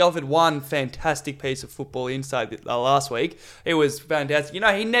on. He offered one fantastic piece of football insight last week. It was fantastic.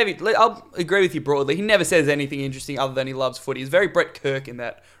 I'll agree with you broadly. He never says anything interesting other than he loves footy. He's very Brett Kirk in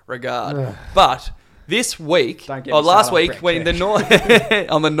that regard. But... this week, or last week, when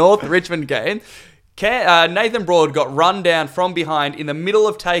on the North Richmond game, Nathan Broad got run down from behind in the middle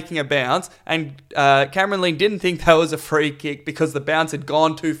of taking a bounce, and Cameron Ling didn't think that was a free kick because the bounce had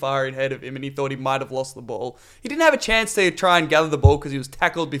gone too far ahead of him and he thought he might have lost the ball. He didn't have a chance to try and gather the ball because he was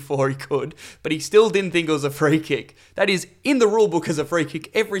tackled before he could, but he still didn't think it was a free kick. That is in the rule book as a free kick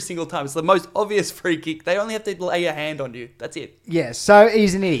every single time. It's the most obvious free kick. They only have to lay a hand on you. That's it. Yeah, so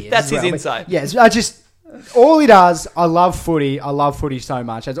he's an idiot. That's his insight. Yes, all he does, I love footy so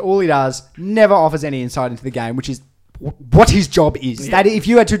much. That's all he does. Never offers any insight into the game, which is what his job is. Yeah. That if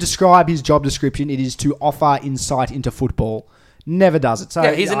you had to describe his job description, it is to offer insight into football. Never does it. So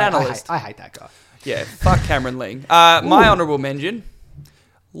yeah, he's an analyst. I hate that guy. Yeah, fuck Cameron Ling. My honourable mention,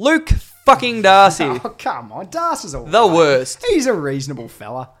 Luke fucking Darcy. Oh, come on. Darcy's the worst. He's a reasonable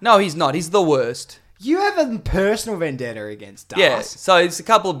fella. No, he's not. He's the worst. You have a personal vendetta against Darcy. Yeah, so it's a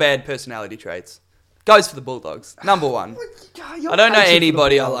couple of bad personality traits. Goes for the Bulldogs. Number one. I don't know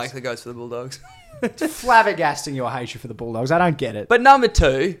anybody I like that goes for the Bulldogs. Flabbergasting your hatred for the Bulldogs. I don't get it. But number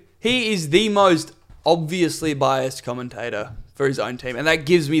two, he is the most obviously biased commentator for his own team. And that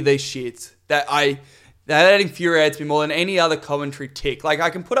gives me the shits. That infuriates me more than any other commentary tick. Like, I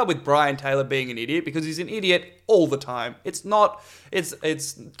can put up with Brian Taylor being an idiot because he's an idiot all the time. It's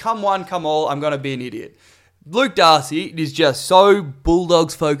come one, come all, I'm going to be an idiot. Luke Darcy is just so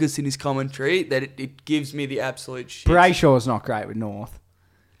Bulldogs focused in his commentary that it gives me the absolute shit. Brayshaw's not great with North.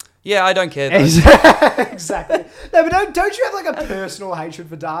 Yeah, I don't care. Though. Exactly. No, but don't you have like a personal hatred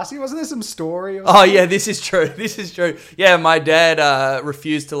for Darcy? Wasn't there some story? Oh, yeah, this is true. Yeah, my dad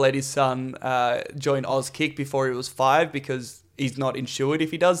refused to let his son join Auskick before he was 5 because he's not insured if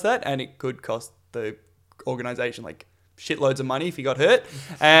he does that, and it could cost the organisation like shitloads of money if he got hurt.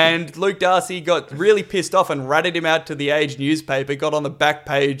 And Luke Darcy got really pissed off and ratted him out to the Age newspaper, got on the back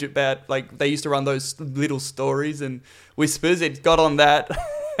page about, like, they used to run those little stories and whispers. It got on that.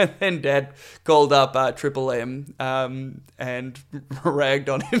 And then Dad called up Triple M and ragged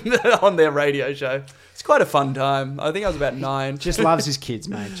on him on their radio show. It's quite a fun time. I think I was about 9. Just loves his kids,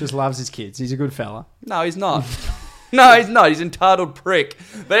 mate. Just loves his kids. He's a good fella. No, he's not. No, he's not. He's an entitled prick.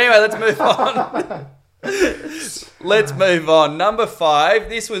 But anyway, let's move on. Let's move on. Number 5.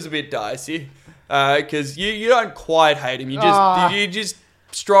 This was a bit dicey because you don't quite hate him. You just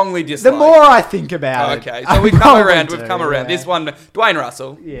strongly dislike. The more I think about it. Okay, so we've come around. This one, Dwayne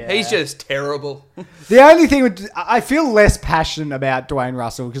Russell. Yeah. He's just terrible. The only thing, I feel less passionate about Dwayne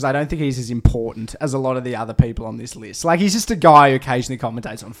Russell because I don't think he's as important as a lot of the other people on this list. Like, he's just a guy who occasionally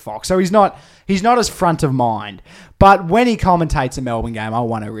commentates on Fox, so he's not as front of mind. But when he commentates a Melbourne game, I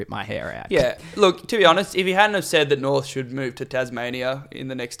want to rip my hair out. Yeah, look, to be honest, if he hadn't have said that North should move to Tasmania in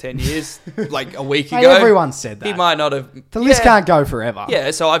the next 10 years, like a week ago, Hey, everyone said that. he might not have. The list can't go forever.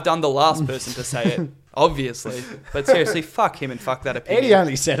 Yeah, so I've done the last person to say it, obviously. But seriously, fuck him and fuck that opinion. Eddie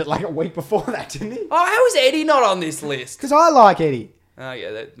only said it like a week before that, didn't he? Oh, how is Eddie not on this list? Because I like Eddie. Oh,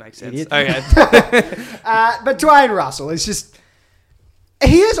 yeah, that makes sense. Idiot. Okay. But Dwayne Russell is just...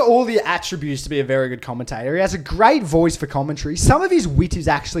 He has all the attributes to be a very good commentator. He has a great voice for commentary. Some of his wit is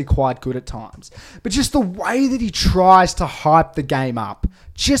actually quite good at times. But just the way that he tries to hype the game up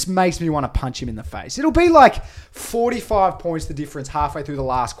just makes me want to punch him in the face. It'll be like 45 points the difference halfway through the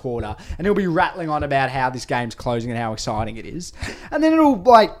last quarter, and he'll be rattling on about how this game's closing and how exciting it is. And then it'll be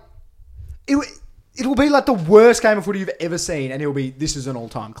like the worst game of footy you've ever seen, and it'll be, this is an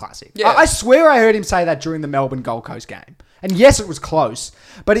all-time classic. Yeah. I swear I heard him say that during the Melbourne Gold Coast game. And yes, it was close,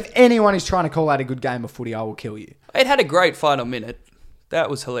 but if anyone is trying to call that a good game of footy, I will kill you. It had a great final minute. That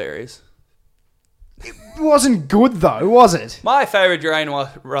was hilarious. It wasn't good though, was it? My favourite Dwayne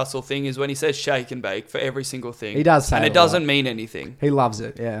Russell thing is when he says shake and bake for every single thing. He does say and it it a lot. doesn't mean anything. He loves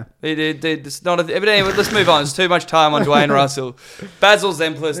it, yeah. It's not. But anyway, let's move on. It's too much time on Dwayne Russell. Basil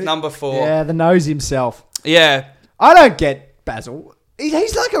Zemplis, number 4. Yeah, the nose himself. Yeah. I don't get Basil.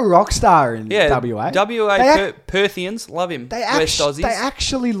 He's like a rock star in Yeah. WA. Perthians love him. They West Aussies.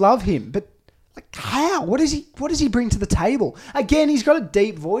 actually love him, but like how? What does he bring to the table? Again, he's got a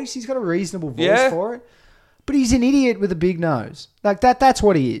deep voice. He's got a reasonable voice for it. But he's an idiot with a big nose. Like that's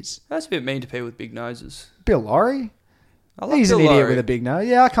what he is. That's a bit mean to people with big noses. Bill Laurie. I like He's Bill an idiot Laurie. with a big nose.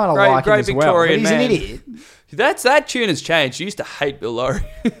 Yeah, I kind of Great- like him great as well. But Victorian he's man. an idiot. That tune has changed. You used to hate Bill Laurie.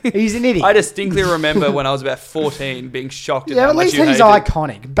 He's an idiot. I distinctly remember when I was about 14 being shocked at Yeah, how at much least you he's hated.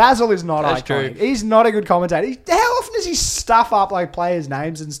 iconic. Basil is not That's iconic. true. He's not a good commentator. How often does he stuff up like players'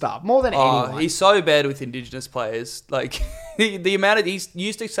 names and stuff? More than Oh, anyone. he's so bad with Indigenous players. Like the amount of he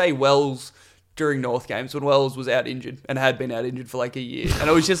used to say Wells during North games when Wells was out injured and had been out injured for like a year, and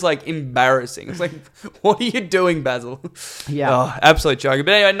it was just like embarrassing. It's like, what are you doing, Basil? Yeah. Oh, absolute joke.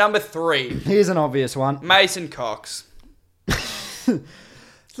 But anyway, number 3, Here's an obvious one. Mason Cox.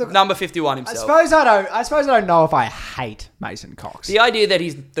 Number 51 I himself. suppose I don't know if I hate Mason Cox. The idea that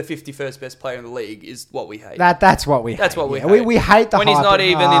he's the 51st best player in the league is what we hate. That's what we hate. That's what we yeah. hate. We hate the when he's hype not of-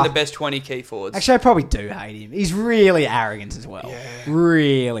 even in the best 20 key forwards. Actually, I probably do hate him. He's really arrogant as well.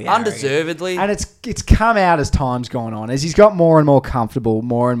 Really arrogant. Undeservedly. And it's come out as time's gone on. As he's got more and more comfortable,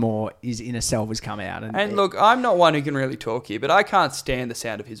 more and more his inner self has come out. And look, I'm not one who can really talk here, but I can't stand the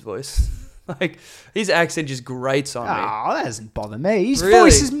sound of his voice. Like, his accent just grates on me. Oh, that doesn't bother me. His Really?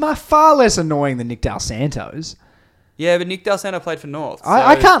 voice is far less annoying than Nick Dal Santo's. Yeah, but Nick Dal Santo played for North.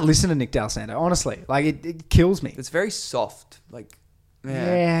 I so can't listen to Nick Dal Santo, honestly. Like, it kills me. It's very soft. Like,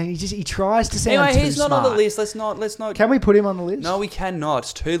 yeah. Yeah, he tries to sound Anyway, too he's not smart. on the list. Let's not. Can we put him on the list? No, we cannot.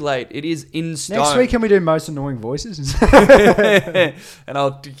 It's too late. It is in stone. Next week, can we do most annoying voices? And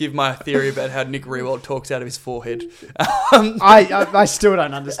I'll give my theory about how Nick Rewalt talks out of his forehead. I still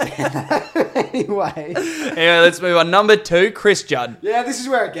don't understand that. Anyway. Anyway, let's move on. Number 2, Chris Judd. Yeah, this is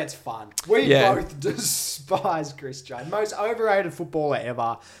where it gets fun. We Yeah. both despise Chris Judd. Most overrated footballer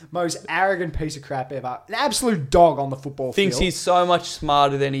ever. Most arrogant piece of crap ever. An absolute dog on the football Thinks field. he's so much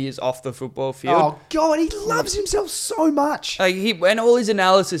smarter than he is off the football field. Oh, God, he loves himself so much. Like and all his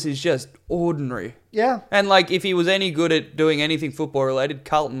analysis is just ordinary. Yeah. And like, if he was any good at doing anything football related,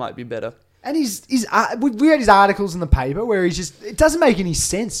 Carlton might be better. And we read his articles in the paper where he's just, it doesn't make any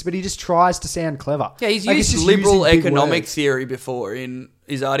sense, but he just tries to sound clever. Yeah, he's Like, it's used just liberal using big economic words. theory before in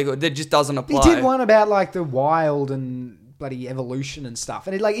his article. That just doesn't He apply. did one about like the wild and bloody evolution and stuff,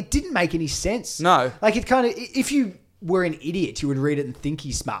 and it didn't make any sense. No. Like it kind of, if you were an idiot, you would read it and think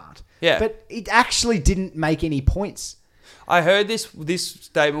he's smart. Yeah. But it actually didn't make any points. I heard this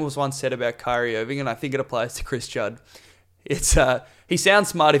statement was once said about Kyrie Irving, and I think it applies to Chris Judd. It's he sounds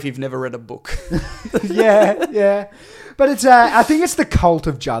smart if you've never read a book. Yeah. But it's I think it's the cult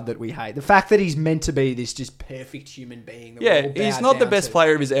of Judd that we hate. The fact that he's meant to be this just perfect human being. That we all Yeah, he's bow not the down best to.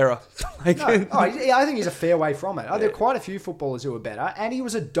 player of his era. Like, No. I think he's a fair way from it. There are quite a few footballers who are better, and he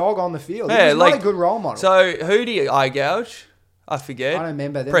was a dog on the field. He yeah, was like not a good role model. So who do you eye gouge? I forget. I don't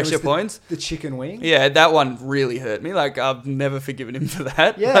remember. Then there Pressure was points. The chicken wing. Yeah, that one really hurt me. Like, I've never forgiven him for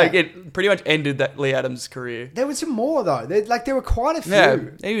that. Yeah. Like, it pretty much ended that Lee Adams' career. There was some more though. There were quite a few. Yeah,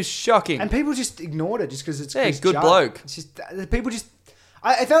 he was shocking. And people just ignored it just because it's Yeah, Chris good Judd. bloke. It's just people just.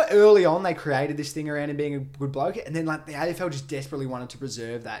 I felt early on they created this thing around him being a good bloke, and then like the AFL just desperately wanted to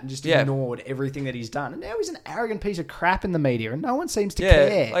preserve that and just ignored everything that he's done. And now he's an arrogant piece of crap in the media, and no one seems to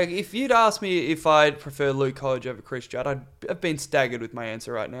care. Like, if you'd asked me if I'd prefer Luke Hodge over Chris Judd, I'd have been staggered with my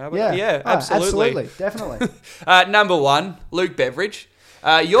answer right now. But yeah, Oh, absolutely. definitely. Number 1, Luke Beveridge.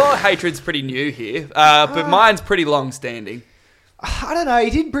 Your hatred's pretty new here, but mine's pretty long-standing. I don't know.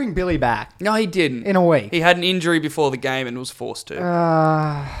 He did bring Billy back No, he didn't. in a week. He had an injury before the game and was forced to.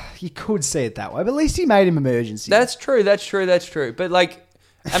 You could see it that way, but at least he made him emergency. That's true. But, like,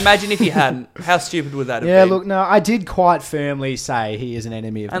 imagine if he hadn't. How stupid would that have Yeah, been? look, no, I did quite firmly say he is an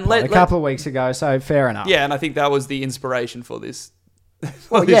enemy of the And pod a couple of weeks ago, so fair enough. Yeah, and I think that was the inspiration for this,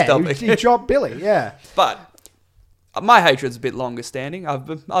 well, this yeah, topic. he dropped Billy, yeah. But my hatred's a bit longer standing.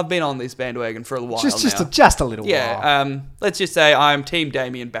 I've been on this bandwagon for a while Just now. just a little while. Yeah, let's just say I'm Team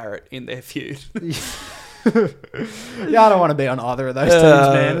Damien Barrett in their feud. Yeah, I don't want to be on either of those teams,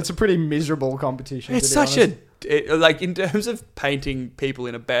 man. It's a pretty miserable competition. It's to be such honest. like, in terms of painting people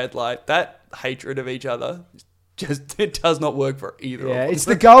in a bad light, that hatred of each other just it does not work for either Yeah, of them. it's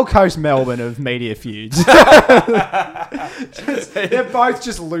the Gold Coast Melbourne of media feuds. They're both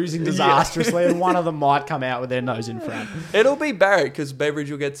just losing disastrously, and one of them might come out with their nose in front. It'll be Barrett because Beveridge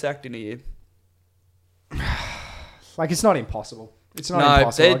will get sacked in a year. Like, it's not impossible. It's not No, impossible.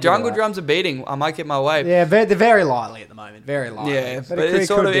 I'll their give you jungle that. drums are beating. I might get my way. Yeah, they're very lightly at the moment. Very lightly. Yeah, but it it's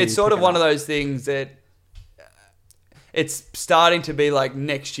sort could of be it's sort of picking one of up. those things that it's starting to be like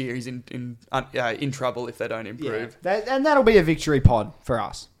next year he's in trouble if they don't Yeah, improve. and that'll be a victory pod for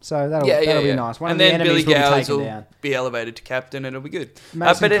us. So that'll be nice. One and of the then enemies Billy will be Gowers taken will down. be elevated to captain, and it'll be good.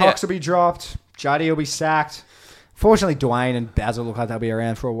 Mason but Cox will be dropped. Juddy will be sacked. Fortunately, Dwayne and Basil look like they'll be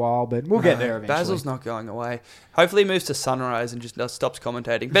around for a while, but we'll get there eventually. Basil's not going away. Hopefully he moves to Sunrise and just stops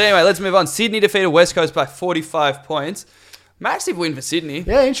commentating. But anyway, let's move on. Sydney defeated West Coast by 45 points. Massive win for Sydney.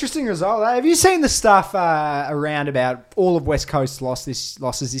 Yeah, interesting result. Have you seen the stuff around about all of West Coast's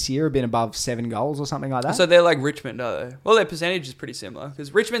losses this year have been above 7 goals or something like that? So they're like Richmond, are they? Well, their percentage is pretty similar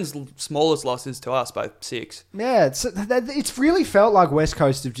because Richmond's smallest loss is to us by 6. Yeah, it's really felt like West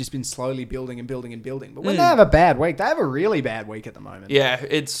Coast have just been slowly building and building and building. But when they have a bad week, they have a really bad week at the moment. Yeah,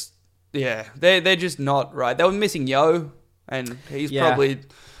 they're just not right. They were missing Yo, and he's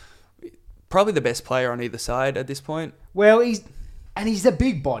probably the best player on either side at this point. Well, he's a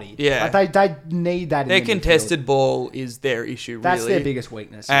big body. Yeah. Like they need that in Their the contested midfield. ball is their issue, really. That's their biggest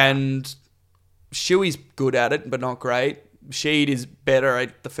weakness. And Shuey's good at it, but not great. Sheed is better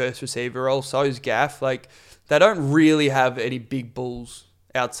at the first receiver role. So is Gaff. Like, they don't really have any big bulls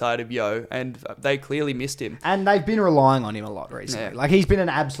outside of Yo, and they clearly missed him. And they've been relying on him a lot recently. Yeah. Like, he's been an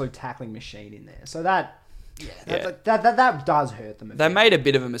absolute tackling machine in there. So that does hurt them. They made a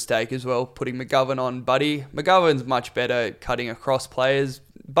bit of a mistake as well, putting McGovern on Buddy. McGovern's much better at cutting across players.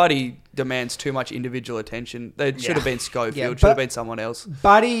 Buddy demands too much individual attention. They should have been Schofield, should have been someone else.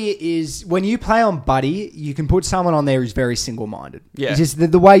 Buddy is, when you play on Buddy, you can put someone on there who's very single-minded. Yeah. It's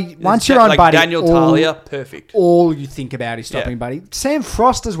just the way, once you're on like Buddy, Daniel Talia, perfect. all you think about is stopping Yeah. Buddy. Sam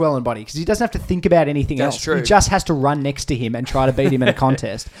Frost as well on Buddy, because he doesn't have to think about anything That's else. true. He just has to run next to him and try to beat him in a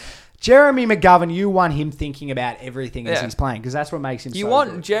contest. Jeremy McGovern, you want him thinking about everything as Yeah. he's playing, because that's what makes him You so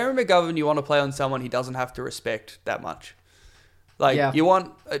want good. Jeremy McGovern, you want to play on someone he doesn't have to respect that much. Like, Yeah. you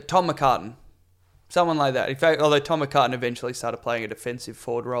want Tom McCartan, someone like that. In fact, although Tom McCartan eventually started playing a defensive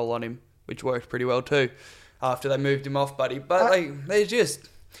forward role on him, which worked pretty well too, after they moved him off, Buddy. But, like, they just...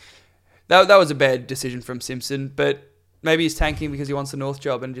 That was a bad decision from Simpson, but maybe he's tanking because he wants the North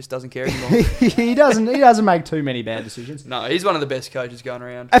job and just doesn't care anymore. he doesn't make too many bad decisions. No, he's one of the best coaches going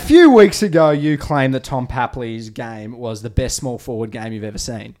around. A few weeks ago, you claimed that Tom Papley's game was the best small forward game you've ever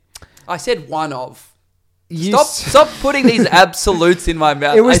seen. I said one of. You Stop putting these absolutes in my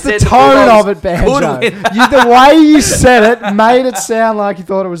mouth. It was I the said tone of Bulldogs it, Banjo. could win. The way you said it made it sound like you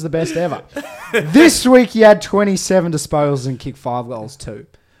thought it was the best ever. This week, you had 27 disposals and kicked 5 goals too.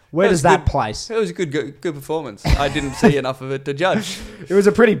 Where does that place? It was a good performance. I didn't see enough of it to judge. It was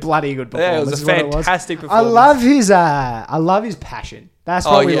a pretty bloody good performance. Yeah, it was is a what it was. fantastic I performance. love his passion. That's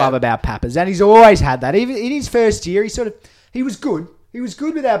what we love about Pappers, and he's always had that. Even in his first year, he was good. He was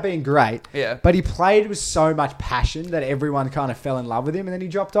good without being great. Yeah. But he played with so much passion that everyone kind of fell in love with him, and then he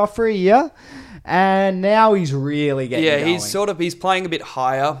dropped off for a year, and now he's really getting going. He's playing a bit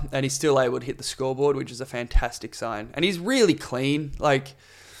higher, and he's still able to hit the scoreboard, which is a fantastic sign. And he's really clean. Like,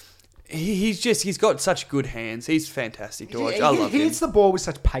 He's got such good hands. He's fantastic to watch. I love He him. hits the ball with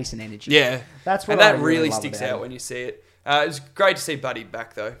such pace and energy. Yeah. That's what and that I really love sticks about out him. when you see it. It's great to see Buddy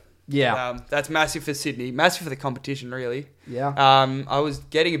back, though. Yeah. That's massive for Sydney. Massive for the competition, really. Yeah. I was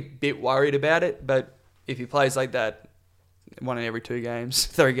getting a bit worried about it, but if he plays like that, 1 in every 2 games,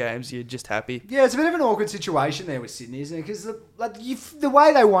 3 games, you're just happy. Yeah, it's a bit of an awkward situation there with Sydney, isn't it? Because the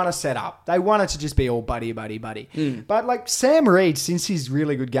way they want to set up, they want it to just be all buddy. But like Sam Reid, since his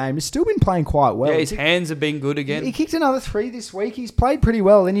really good game, has still been playing quite well. Yeah, his hands have been good again. He kicked another 3 this week. He's played pretty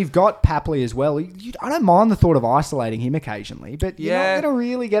well. Then you've got Papley as well. I don't mind the thought of isolating him occasionally, but you're not going to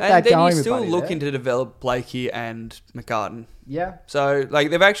really get that going. And then with you're still Buddy looking there. to develop Blakey and McCartan. Yeah. So, like,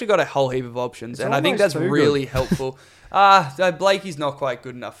 they've actually got a whole heap of options, and I think almost that's too really helpful. Blakey's not quite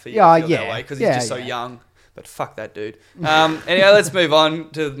good enough for you Yeah, that yeah. way because Yeah, he's just so yeah. young. But fuck that dude. Anyway, let's move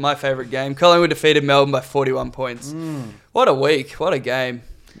on to my favourite game. Collingwood defeated Melbourne by 41 points. What a week. What a game.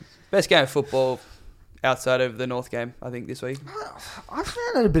 Best game of football outside of the North game, I think, this week. I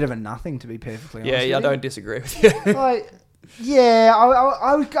found it a bit of a nothing, to be perfectly honest. Yeah, I with you. don't disagree with you.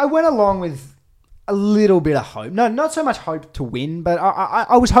 I went along with a little bit of hope. No, not so much hope to win, but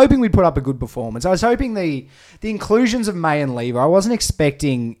I was hoping we'd put up a good performance. I was hoping the inclusions of May and Lever, I wasn't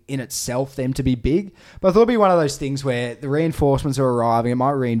expecting in itself them to be big, but I thought it'd be one of those things where the reinforcements are arriving. It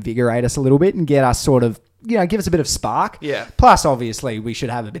might reinvigorate us a little bit and get us sort of, give us a bit of spark. Yeah. Plus, obviously, we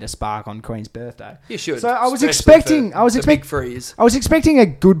should have a bit of spark on Queen's birthday. You should. So I was especially expecting, for the big freeze. I was expecting a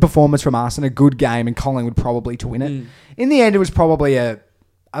good performance from us and a good game, and Collingwood probably to win it. In the end, it was probably a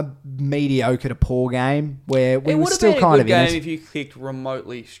mediocre to poor game where we were still kind of in It would have been a good game it. if you clicked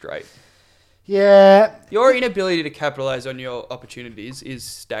remotely straight. Yeah. Your inability to capitalise on your opportunities is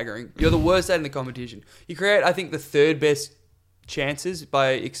staggering. You're the worst at it in the competition. You create, I think, the 3rd best chances by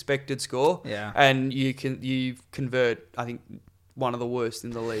expected score. Yeah. And you convert, I think, one of the worst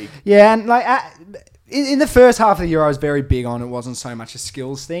in the league. Yeah, and like in the first half of the year, I was very big on it wasn't so much a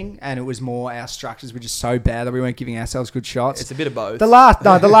skills thing, and it was more our structures were just so bad that we weren't giving ourselves good shots. It's a bit of both. The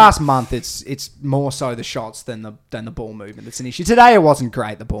last month, it's more so the shots than the ball movement that's an issue. Today, it wasn't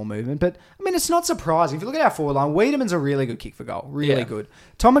great, the ball movement, but I mean, it's not surprising. If you look at our forward line, Wiedemann's a really good kick for goal, really good.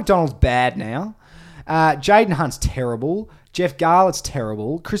 Tom McDonald's bad now. Jaden Hunt's terrible. Jeff Garlett's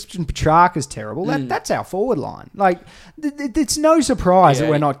terrible. Christian Petrarca's terrible. That's our forward line. Like, it's no surprise that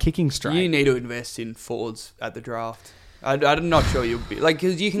we're not kicking straight. You need to invest in forwards at the draft. I'm not sure you'll be... Like,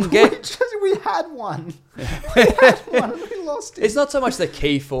 because you can get... we had one. We had one and we lost it. It's not so much the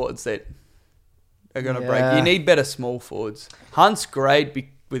key forwards that are going to break. Yeah. You need better small forwards. Hunt's great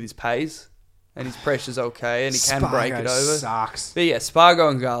with his pace, and his pressure's okay, and he can break it over. Sucks. But yeah, Spargo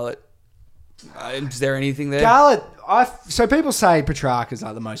and Garlett. Is there anything there? Garlett, so people say Petrarca's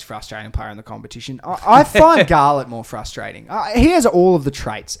like the most frustrating player in the competition. I find Garlett more frustrating. He has all of the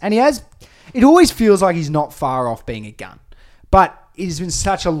traits, and it always feels like he's not far off being a gun. But it has been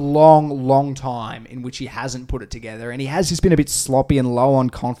such a long, long time in which he hasn't put it together, and he has just been a bit sloppy and low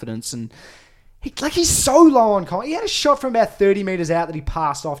on confidence, and he's so low on confidence. He had a shot from about 30 metres out that he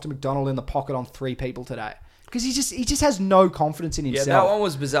passed off to McDonald in the pocket on 3 people today. Because he just has no confidence in himself. Yeah, that one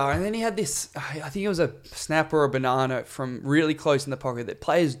was bizarre. And then he had this, I think it was a snap or a banana from really close in the pocket that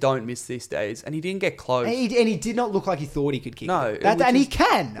players don't miss these days. And he didn't get close. And he did not look like he thought he could kick No, it. which And he is-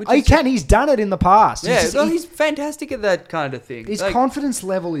 can. which He is- can. He's done it in the past. Yeah, He's just- he's fantastic at that kind of thing. his Like, confidence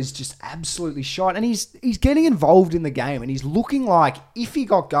level is just absolutely shot. And he's getting involved in the game. And he's looking like, if he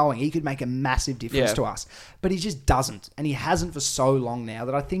got going, he could make a massive difference Yeah. to us. But he just doesn't. And he hasn't for so long now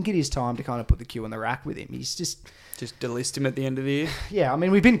that I think it is time to kind of put the cue in the rack with him. He's just... delist him at the end of the year. Yeah, I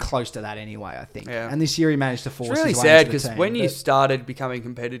mean, we've been close to that anyway, I think. Yeah. And this year he managed to force It's really his way sad into the because team, when you but- started becoming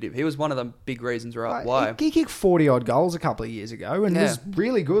competitive, he was one of the big reasons why. He kicked 40-odd goals a couple of years ago and was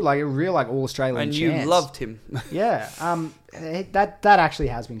really good, like a real all-Australian And chance. you loved him. Yeah, that actually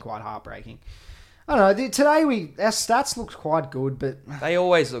has been quite heartbreaking. I don't know. Today our stats looked quite good, but They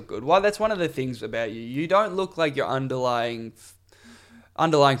always look good. Well, that's one of the things about you. You don't look like your underlying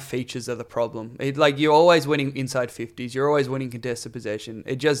features are the problem. You're always winning inside 50s. You're always winning contested possession.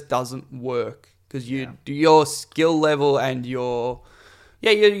 It just doesn't work because your skill level and your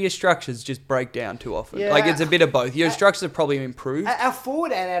structures just break down too often. Yeah. It's a bit of both. Your structures have probably improved. our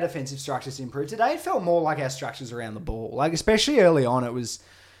forward and our defensive structures improved. Today it felt more like our structures around the ball. Like, especially early on, it was...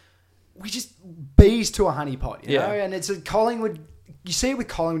 We just bees to a honeypot, you know? And it's a Collingwood you see it with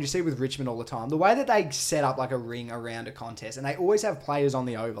Collingwood, you see it with Richmond all the time. The way that they set up like a ring around a contest, and they always have players on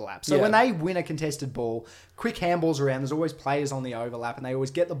the overlap. So when they win a contested ball, quick handballs around, there's always players on the overlap, and they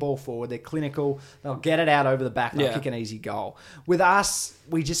always get the ball forward. They're clinical. They'll get it out over the back. They'll kick an easy goal. With us,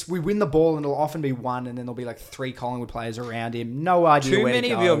 we win the ball, and it'll often be one, and then there'll be like 3 Collingwood players around him. No idea Too where many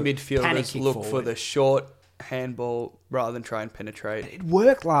to go. of your midfielders look forward. for the short handball rather than try and penetrate. It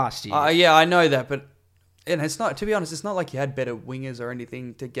worked last year. Yeah, I know that, but and it's not. To be honest, it's not like you had better wingers or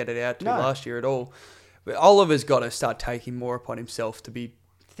anything to get it out to last year at all. But Oliver's got to start taking more upon himself to be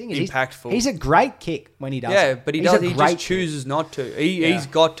impactful. He's a great kick when he does. Yeah, it. but he He's does. a He great just chooses not to. He's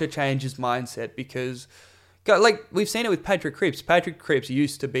got to change his mindset because, like we've seen it with Patrick Cripps. Patrick Cripps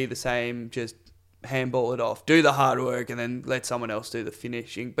used to be the same, just handball it off, do the hard work, and then let someone else do the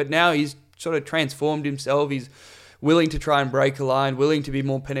finishing. But now he's sort of transformed himself. He's willing to try and break a line, willing to be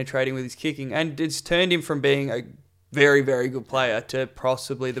more penetrating with his kicking, and it's turned him from being a very, very good player to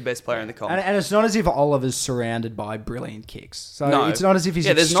possibly the best player in the comp. And it's not as if Oliver's surrounded by brilliant kicks. So No. it's not as if he's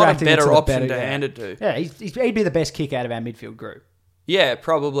there's not a extracting it better to the option to hand it to. Yeah, he'd be the best kick out of our midfield group. Yeah,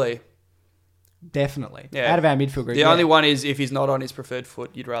 probably. Definitely. Yeah. Out of our midfield group. The only one is if he's not on his preferred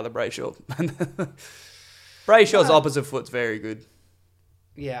foot, you'd rather Brayshaw's. Brayshaw's opposite foot's very good.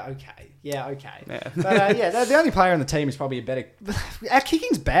 Yeah, okay. Yeah. But the only player on the team is probably a better... Our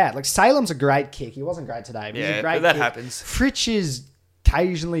kicking's bad. Like, Salem's a great kick. He wasn't great today, but he's a great but that kick. happens. Fritsch is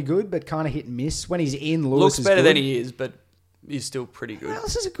occasionally good, but kind of hit and miss. When he's in, Lewis Looks is better good. than he is, but he's still pretty good. Who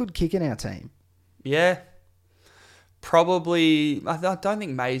else is a good kick in our team? Yeah. Probably... I don't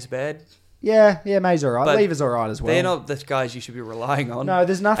think May's bad. Yeah, May's all right. But Lever's all right as well. They're not the guys you should be relying on. No,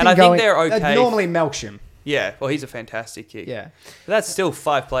 there's nothing And I going... think they're okay. Normally Melksham. Yeah, well, he's a fantastic kick. Yeah. But that's still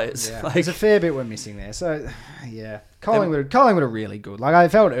 5 players. Yeah. Like, There's a fair bit we're missing there. So, yeah. Collingwood are really good. Like, I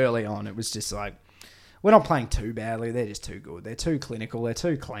felt early on, it was just like, we're not playing too badly. They're just too good. They're too clinical. They're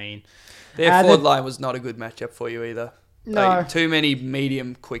too clean. their forward line was not a good matchup for you either. No. Like, too many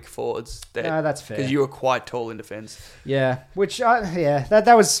medium, quick forwards. No, that's fair. Because you were quite tall in defence. Yeah.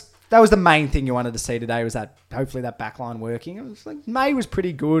 That was the main thing you wanted to see today, was that, hopefully, that back line working. It was like, May was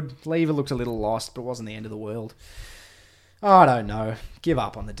pretty good. Lever looked a little lost, but wasn't the end of the world. I don't know. Give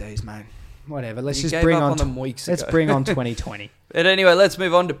up on the D's, mate. Whatever. Let's You just gave bring up on... on them weeks let's ago. bring on 2020. But anyway, let's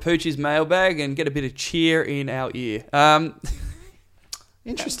move on to Poochie's mailbag and get a bit of cheer in our ear.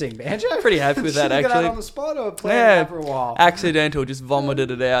 Interesting, Banjo. Pretty happy with that, Should've got actually. on the spot or playing Yeah, that for a while? accidental, just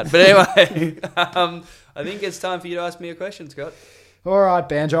vomited it out. But anyway, I think it's time for you to ask me a question, Scott. All right,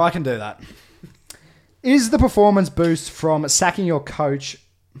 Banjo, I can do that. Is the performance boost from sacking your coach...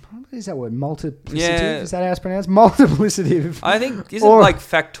 What is that word? Multiplicative? Yeah. Is that how it's pronounced? Multiplicative. I think, isn't Or- like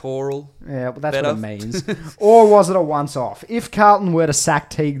factorial? Yeah, well, that's better? what it means. Or was it a once-off? If Carlton were to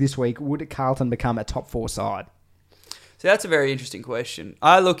sack Teague this week, would Carlton become a top 4 side? So that's a very interesting question.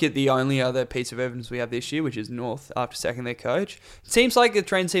 I look at the only other piece of evidence we have this year, which is North, after sacking their coach. It seems like the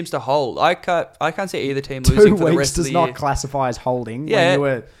trend seems to hold. I can't see either team 2 losing for the weeks rest of does the not year. classify as holding Yeah. when you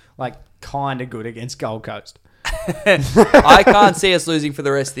were like kind of good against Gold Coast. I can't see us losing for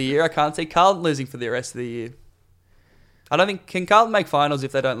the rest of the year. I can't see Carlton losing for the rest of the year. I don't think... Can Carlton make finals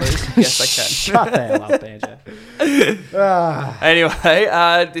if they don't lose? Yes, they can. Shut the hell up, Banjo.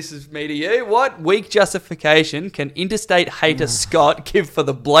 Anyway, this is me to you. What weak justification can interstate hater Scott give for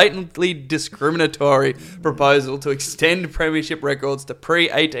the blatantly discriminatory proposal to extend premiership records to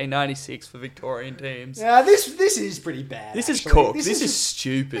pre-1896 for Victorian teams? Yeah, this is pretty bad. This is actually. cooked. This is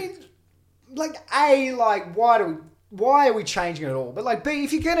stupid. Why are we changing it all? But like, B,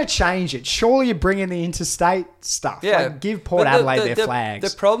 if you're going to change it, surely you bring in the interstate stuff. Yeah. Like, give Port But Adelaide their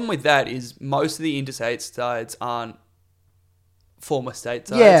flags. The problem with that is most of the interstate sides aren't former state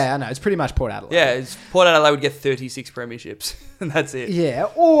sides. Yeah, I know. It's pretty much Port Adelaide. Yeah, Port Adelaide would get 36 premierships, and that's it. Yeah,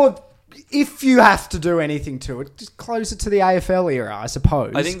 or if you have to do anything to it, just close it to the AFL era, I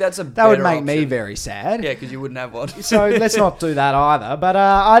suppose. I think that's a That would better make me option. very sad. Yeah, because you wouldn't have one. So let's not do that either. But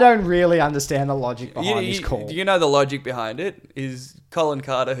I don't really understand the logic behind this call. You know the logic behind it is Colin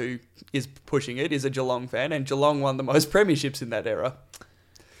Carter, who is pushing it, is a Geelong fan, and Geelong won the most premierships in that era.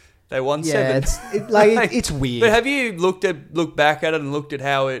 They won 7. It's weird. But have you looked back at it and looked at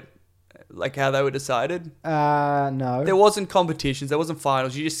how they were decided? No. There wasn't competitions, there wasn't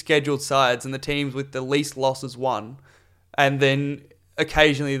finals. You just scheduled sides, and the teams with the least losses won. And then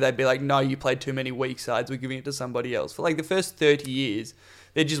occasionally they'd be like, "No, you played too many weak sides. We're giving it to somebody else." For like the first 30 years,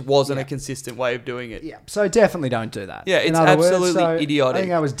 there just wasn't a consistent way of doing it. Yeah, so definitely don't do that. Yeah, In it's other absolutely so idiotic. I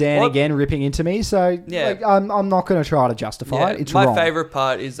think that was Dan What- again ripping into me. So Yeah. I'm not going to try to justify it. It's my wrong. favourite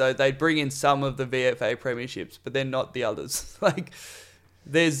part is though they'd bring in some of the VFA premierships, but then not the others. Like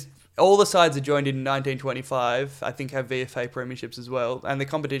there's all the sides that joined in 1925, I think, have VFA premierships as well, and the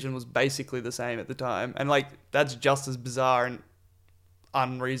competition was basically the same at the time. And like that's just as bizarre and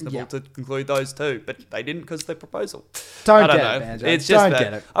unreasonable to conclude those two, but they didn't because of their proposal. Don't I don't get know. it, Banjo. It's just Don't that.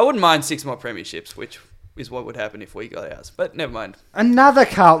 get it. I wouldn't mind 6 more premierships, which is what would happen if we got ours. But never mind. Another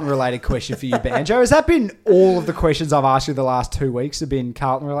Carlton-related question for you, Banjo. Has that been all of the questions I've asked you the last 2 weeks have been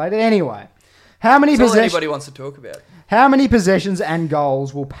Carlton-related? Anyway, how many That's all possessions? anybody wants to talk about. How many possessions and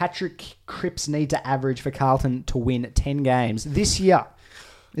goals will Patrick Cripps need to average for Carlton to win 10 games this year?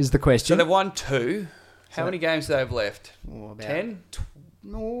 Is the So question. they've won 2. How many games do they have left? Oh, about 10?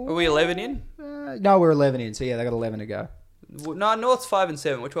 No, Are we 11 in? no, we're 11 in, so yeah, they got 11 to go. No, North's 5 and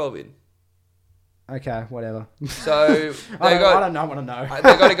 7. We're 12 in. Okay, whatever. So I they don't want to know. they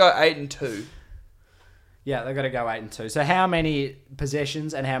got to go 8 and 2. Yeah, they've got to go 8 and 2. So how many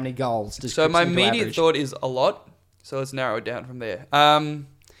possessions and how many goals does So Cripps my need to immediate average? thought is a lot. So let's narrow it down from there.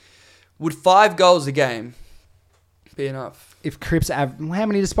 Would 5 goals a game be enough? If Cripps, how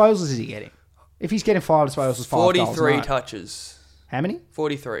many disposals is he getting? If he's getting 5 disposals, 5 goals. 43 no. touches. How many?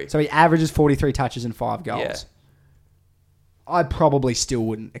 43. So he averages 43 touches and 5 goals. Yeah. I probably still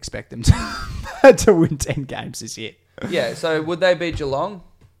wouldn't expect them to, to win 10 games this year. Yeah, so would they beat Geelong?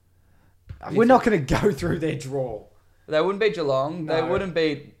 We're not going to go through their draw. They wouldn't beat Geelong. They No. wouldn't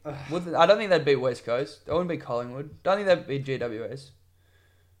beat... I don't think they'd beat West Coast. They wouldn't beat Collingwood. Don't think they'd beat GWS.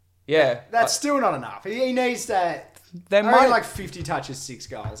 Yeah. That's still not enough. He needs to... They Only might... like 50 touches, 6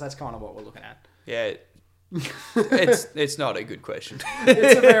 goals. That's kind of what we're looking at. Yeah. It's not a good question.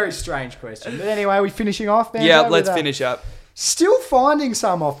 It's a very strange question. But anyway, are we finishing off, Banjo? Yeah, with, let's finish up. Still finding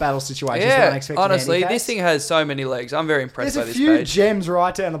some off-battle situations that Yeah, unexpected honestly, handicaps. this thing has so many legs. I'm very impressed There's by a this few page. gems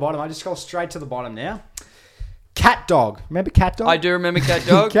right down the bottom. I just scroll straight to the bottom now. Cat Dog. Remember Cat Dog? I do remember Cat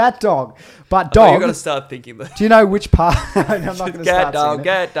Dog. Cat Dog. But You've Dog... got to start thinking that. Do you know which part... I'm not going to Cat start Dog,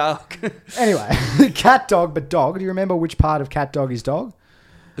 singing it. Cat Dog. Anyway, Cat Dog, but Dog. Do you remember which part of Cat Dog is Dog?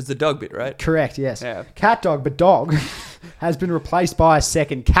 It's the dog bit, right? Correct, yes. Yeah. Cat Dog, but Dog has been replaced by a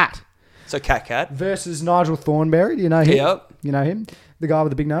second cat So Cat. versus Nigel Thornberry. Do you know him? Yep. You know him? The guy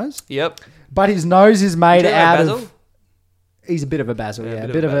with the big nose? Yep. But his nose is made Do you know out Basil? of... He's a bit of a Basil, yeah. Yeah, A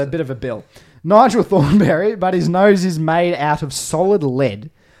a bit of Basil. a Bill. Nigel Thornberry, but his nose is made out of solid lead,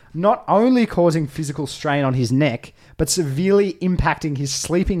 not only causing physical strain on his neck, but severely impacting his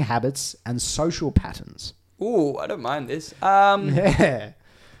sleeping habits and social patterns. Ooh, I don't mind this. Yeah.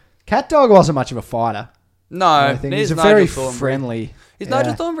 Cat Dog wasn't much of a fighter. No, I think there's he's a Nigel very Thornberry. friendly. Is yeah.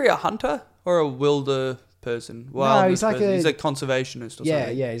 Nigel Thornberry a hunter or a wilder person? he's like person? a- He's a conservationist or Yeah,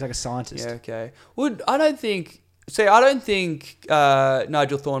 something. yeah, he's like a scientist. Yeah, okay. I don't think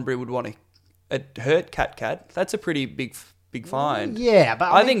Nigel Thornberry would want to hurt Cat. That's a pretty big fine. Yeah,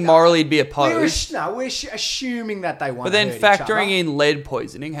 but I think morally he'd be we're opposed. assuming that they want. But then factoring in lead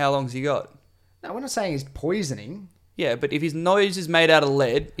poisoning, how long's he got? No, we're not saying he's poisoning. Yeah, but if his nose is made out of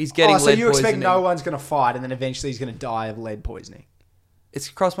lead, he's getting so lead you expect poisoning. no one's going to fight, and then eventually he's going to die of lead poisoning? It's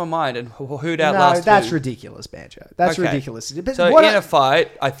crossed my mind, and who'd No, outlast that's who? ridiculous, Banjo. That's Okay. ridiculous. But So what in a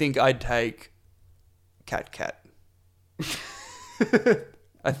fight, I think I'd take Cat.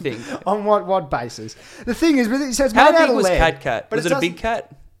 I think. on what basis? The thing is, so it's How made out big of was lead, Cat? but Was it a big doesn't-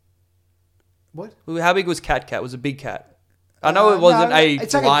 cat? What? How big was Cat? Was it a big cat? I know it wasn't no, a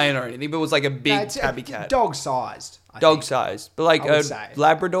it's like lion or anything, but it was like a big No, it's tabby cat. dog-sized. I Dog think. sized. But like I would a say.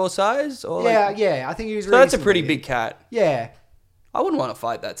 Labrador size? Or Yeah, like, yeah. I think he was. So that's a reasonably pretty big cat. Yeah. I wouldn't want to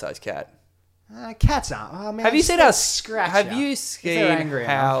fight that size cat. Cats aren't. Oh, man, Have you seen how scratch? Have you if they're seen angry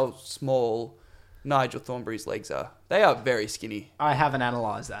how small Nigel Thornberry's legs are? They are very skinny. I haven't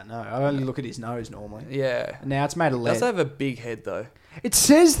analysed that. No, I only look at his nose normally. Yeah. Now it's made of lead. Does have a big head though. It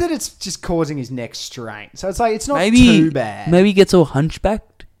says that it's just causing his neck strain, so it's like it's not too bad. Maybe he gets all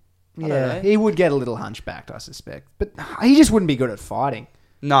hunchbacked. yeah, know. he would get a little hunchbacked, I suspect, but he just wouldn't be good at fighting.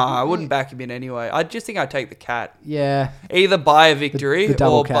 No, I wouldn't back him in anyway. I just think I'd take the cat. Yeah, Either by a victory the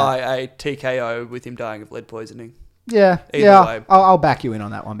double or cat. by a TKO with him dying of lead poisoning. yeah, Either yeah. way. I'll back you in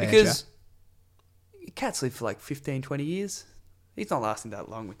on that one, Banjo. Because cats live for like 15, 20 years. He's not lasting that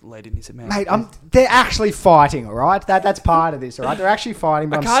long with lead in his mouth. Mate, they're actually fighting, all right? That's part of this, all right? They're actually fighting,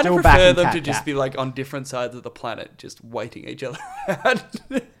 but I I'm kind still of prefer backing them Cat to just Cat. be like on different sides of the planet, just waiting each other out.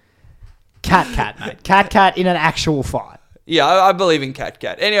 Cat, mate. Cat in an actual fight. Yeah, I believe in Cat.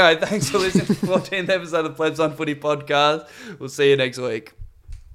 Anyway, thanks for listening to the 14th episode of the Plebs on Footy podcast. We'll see you next week.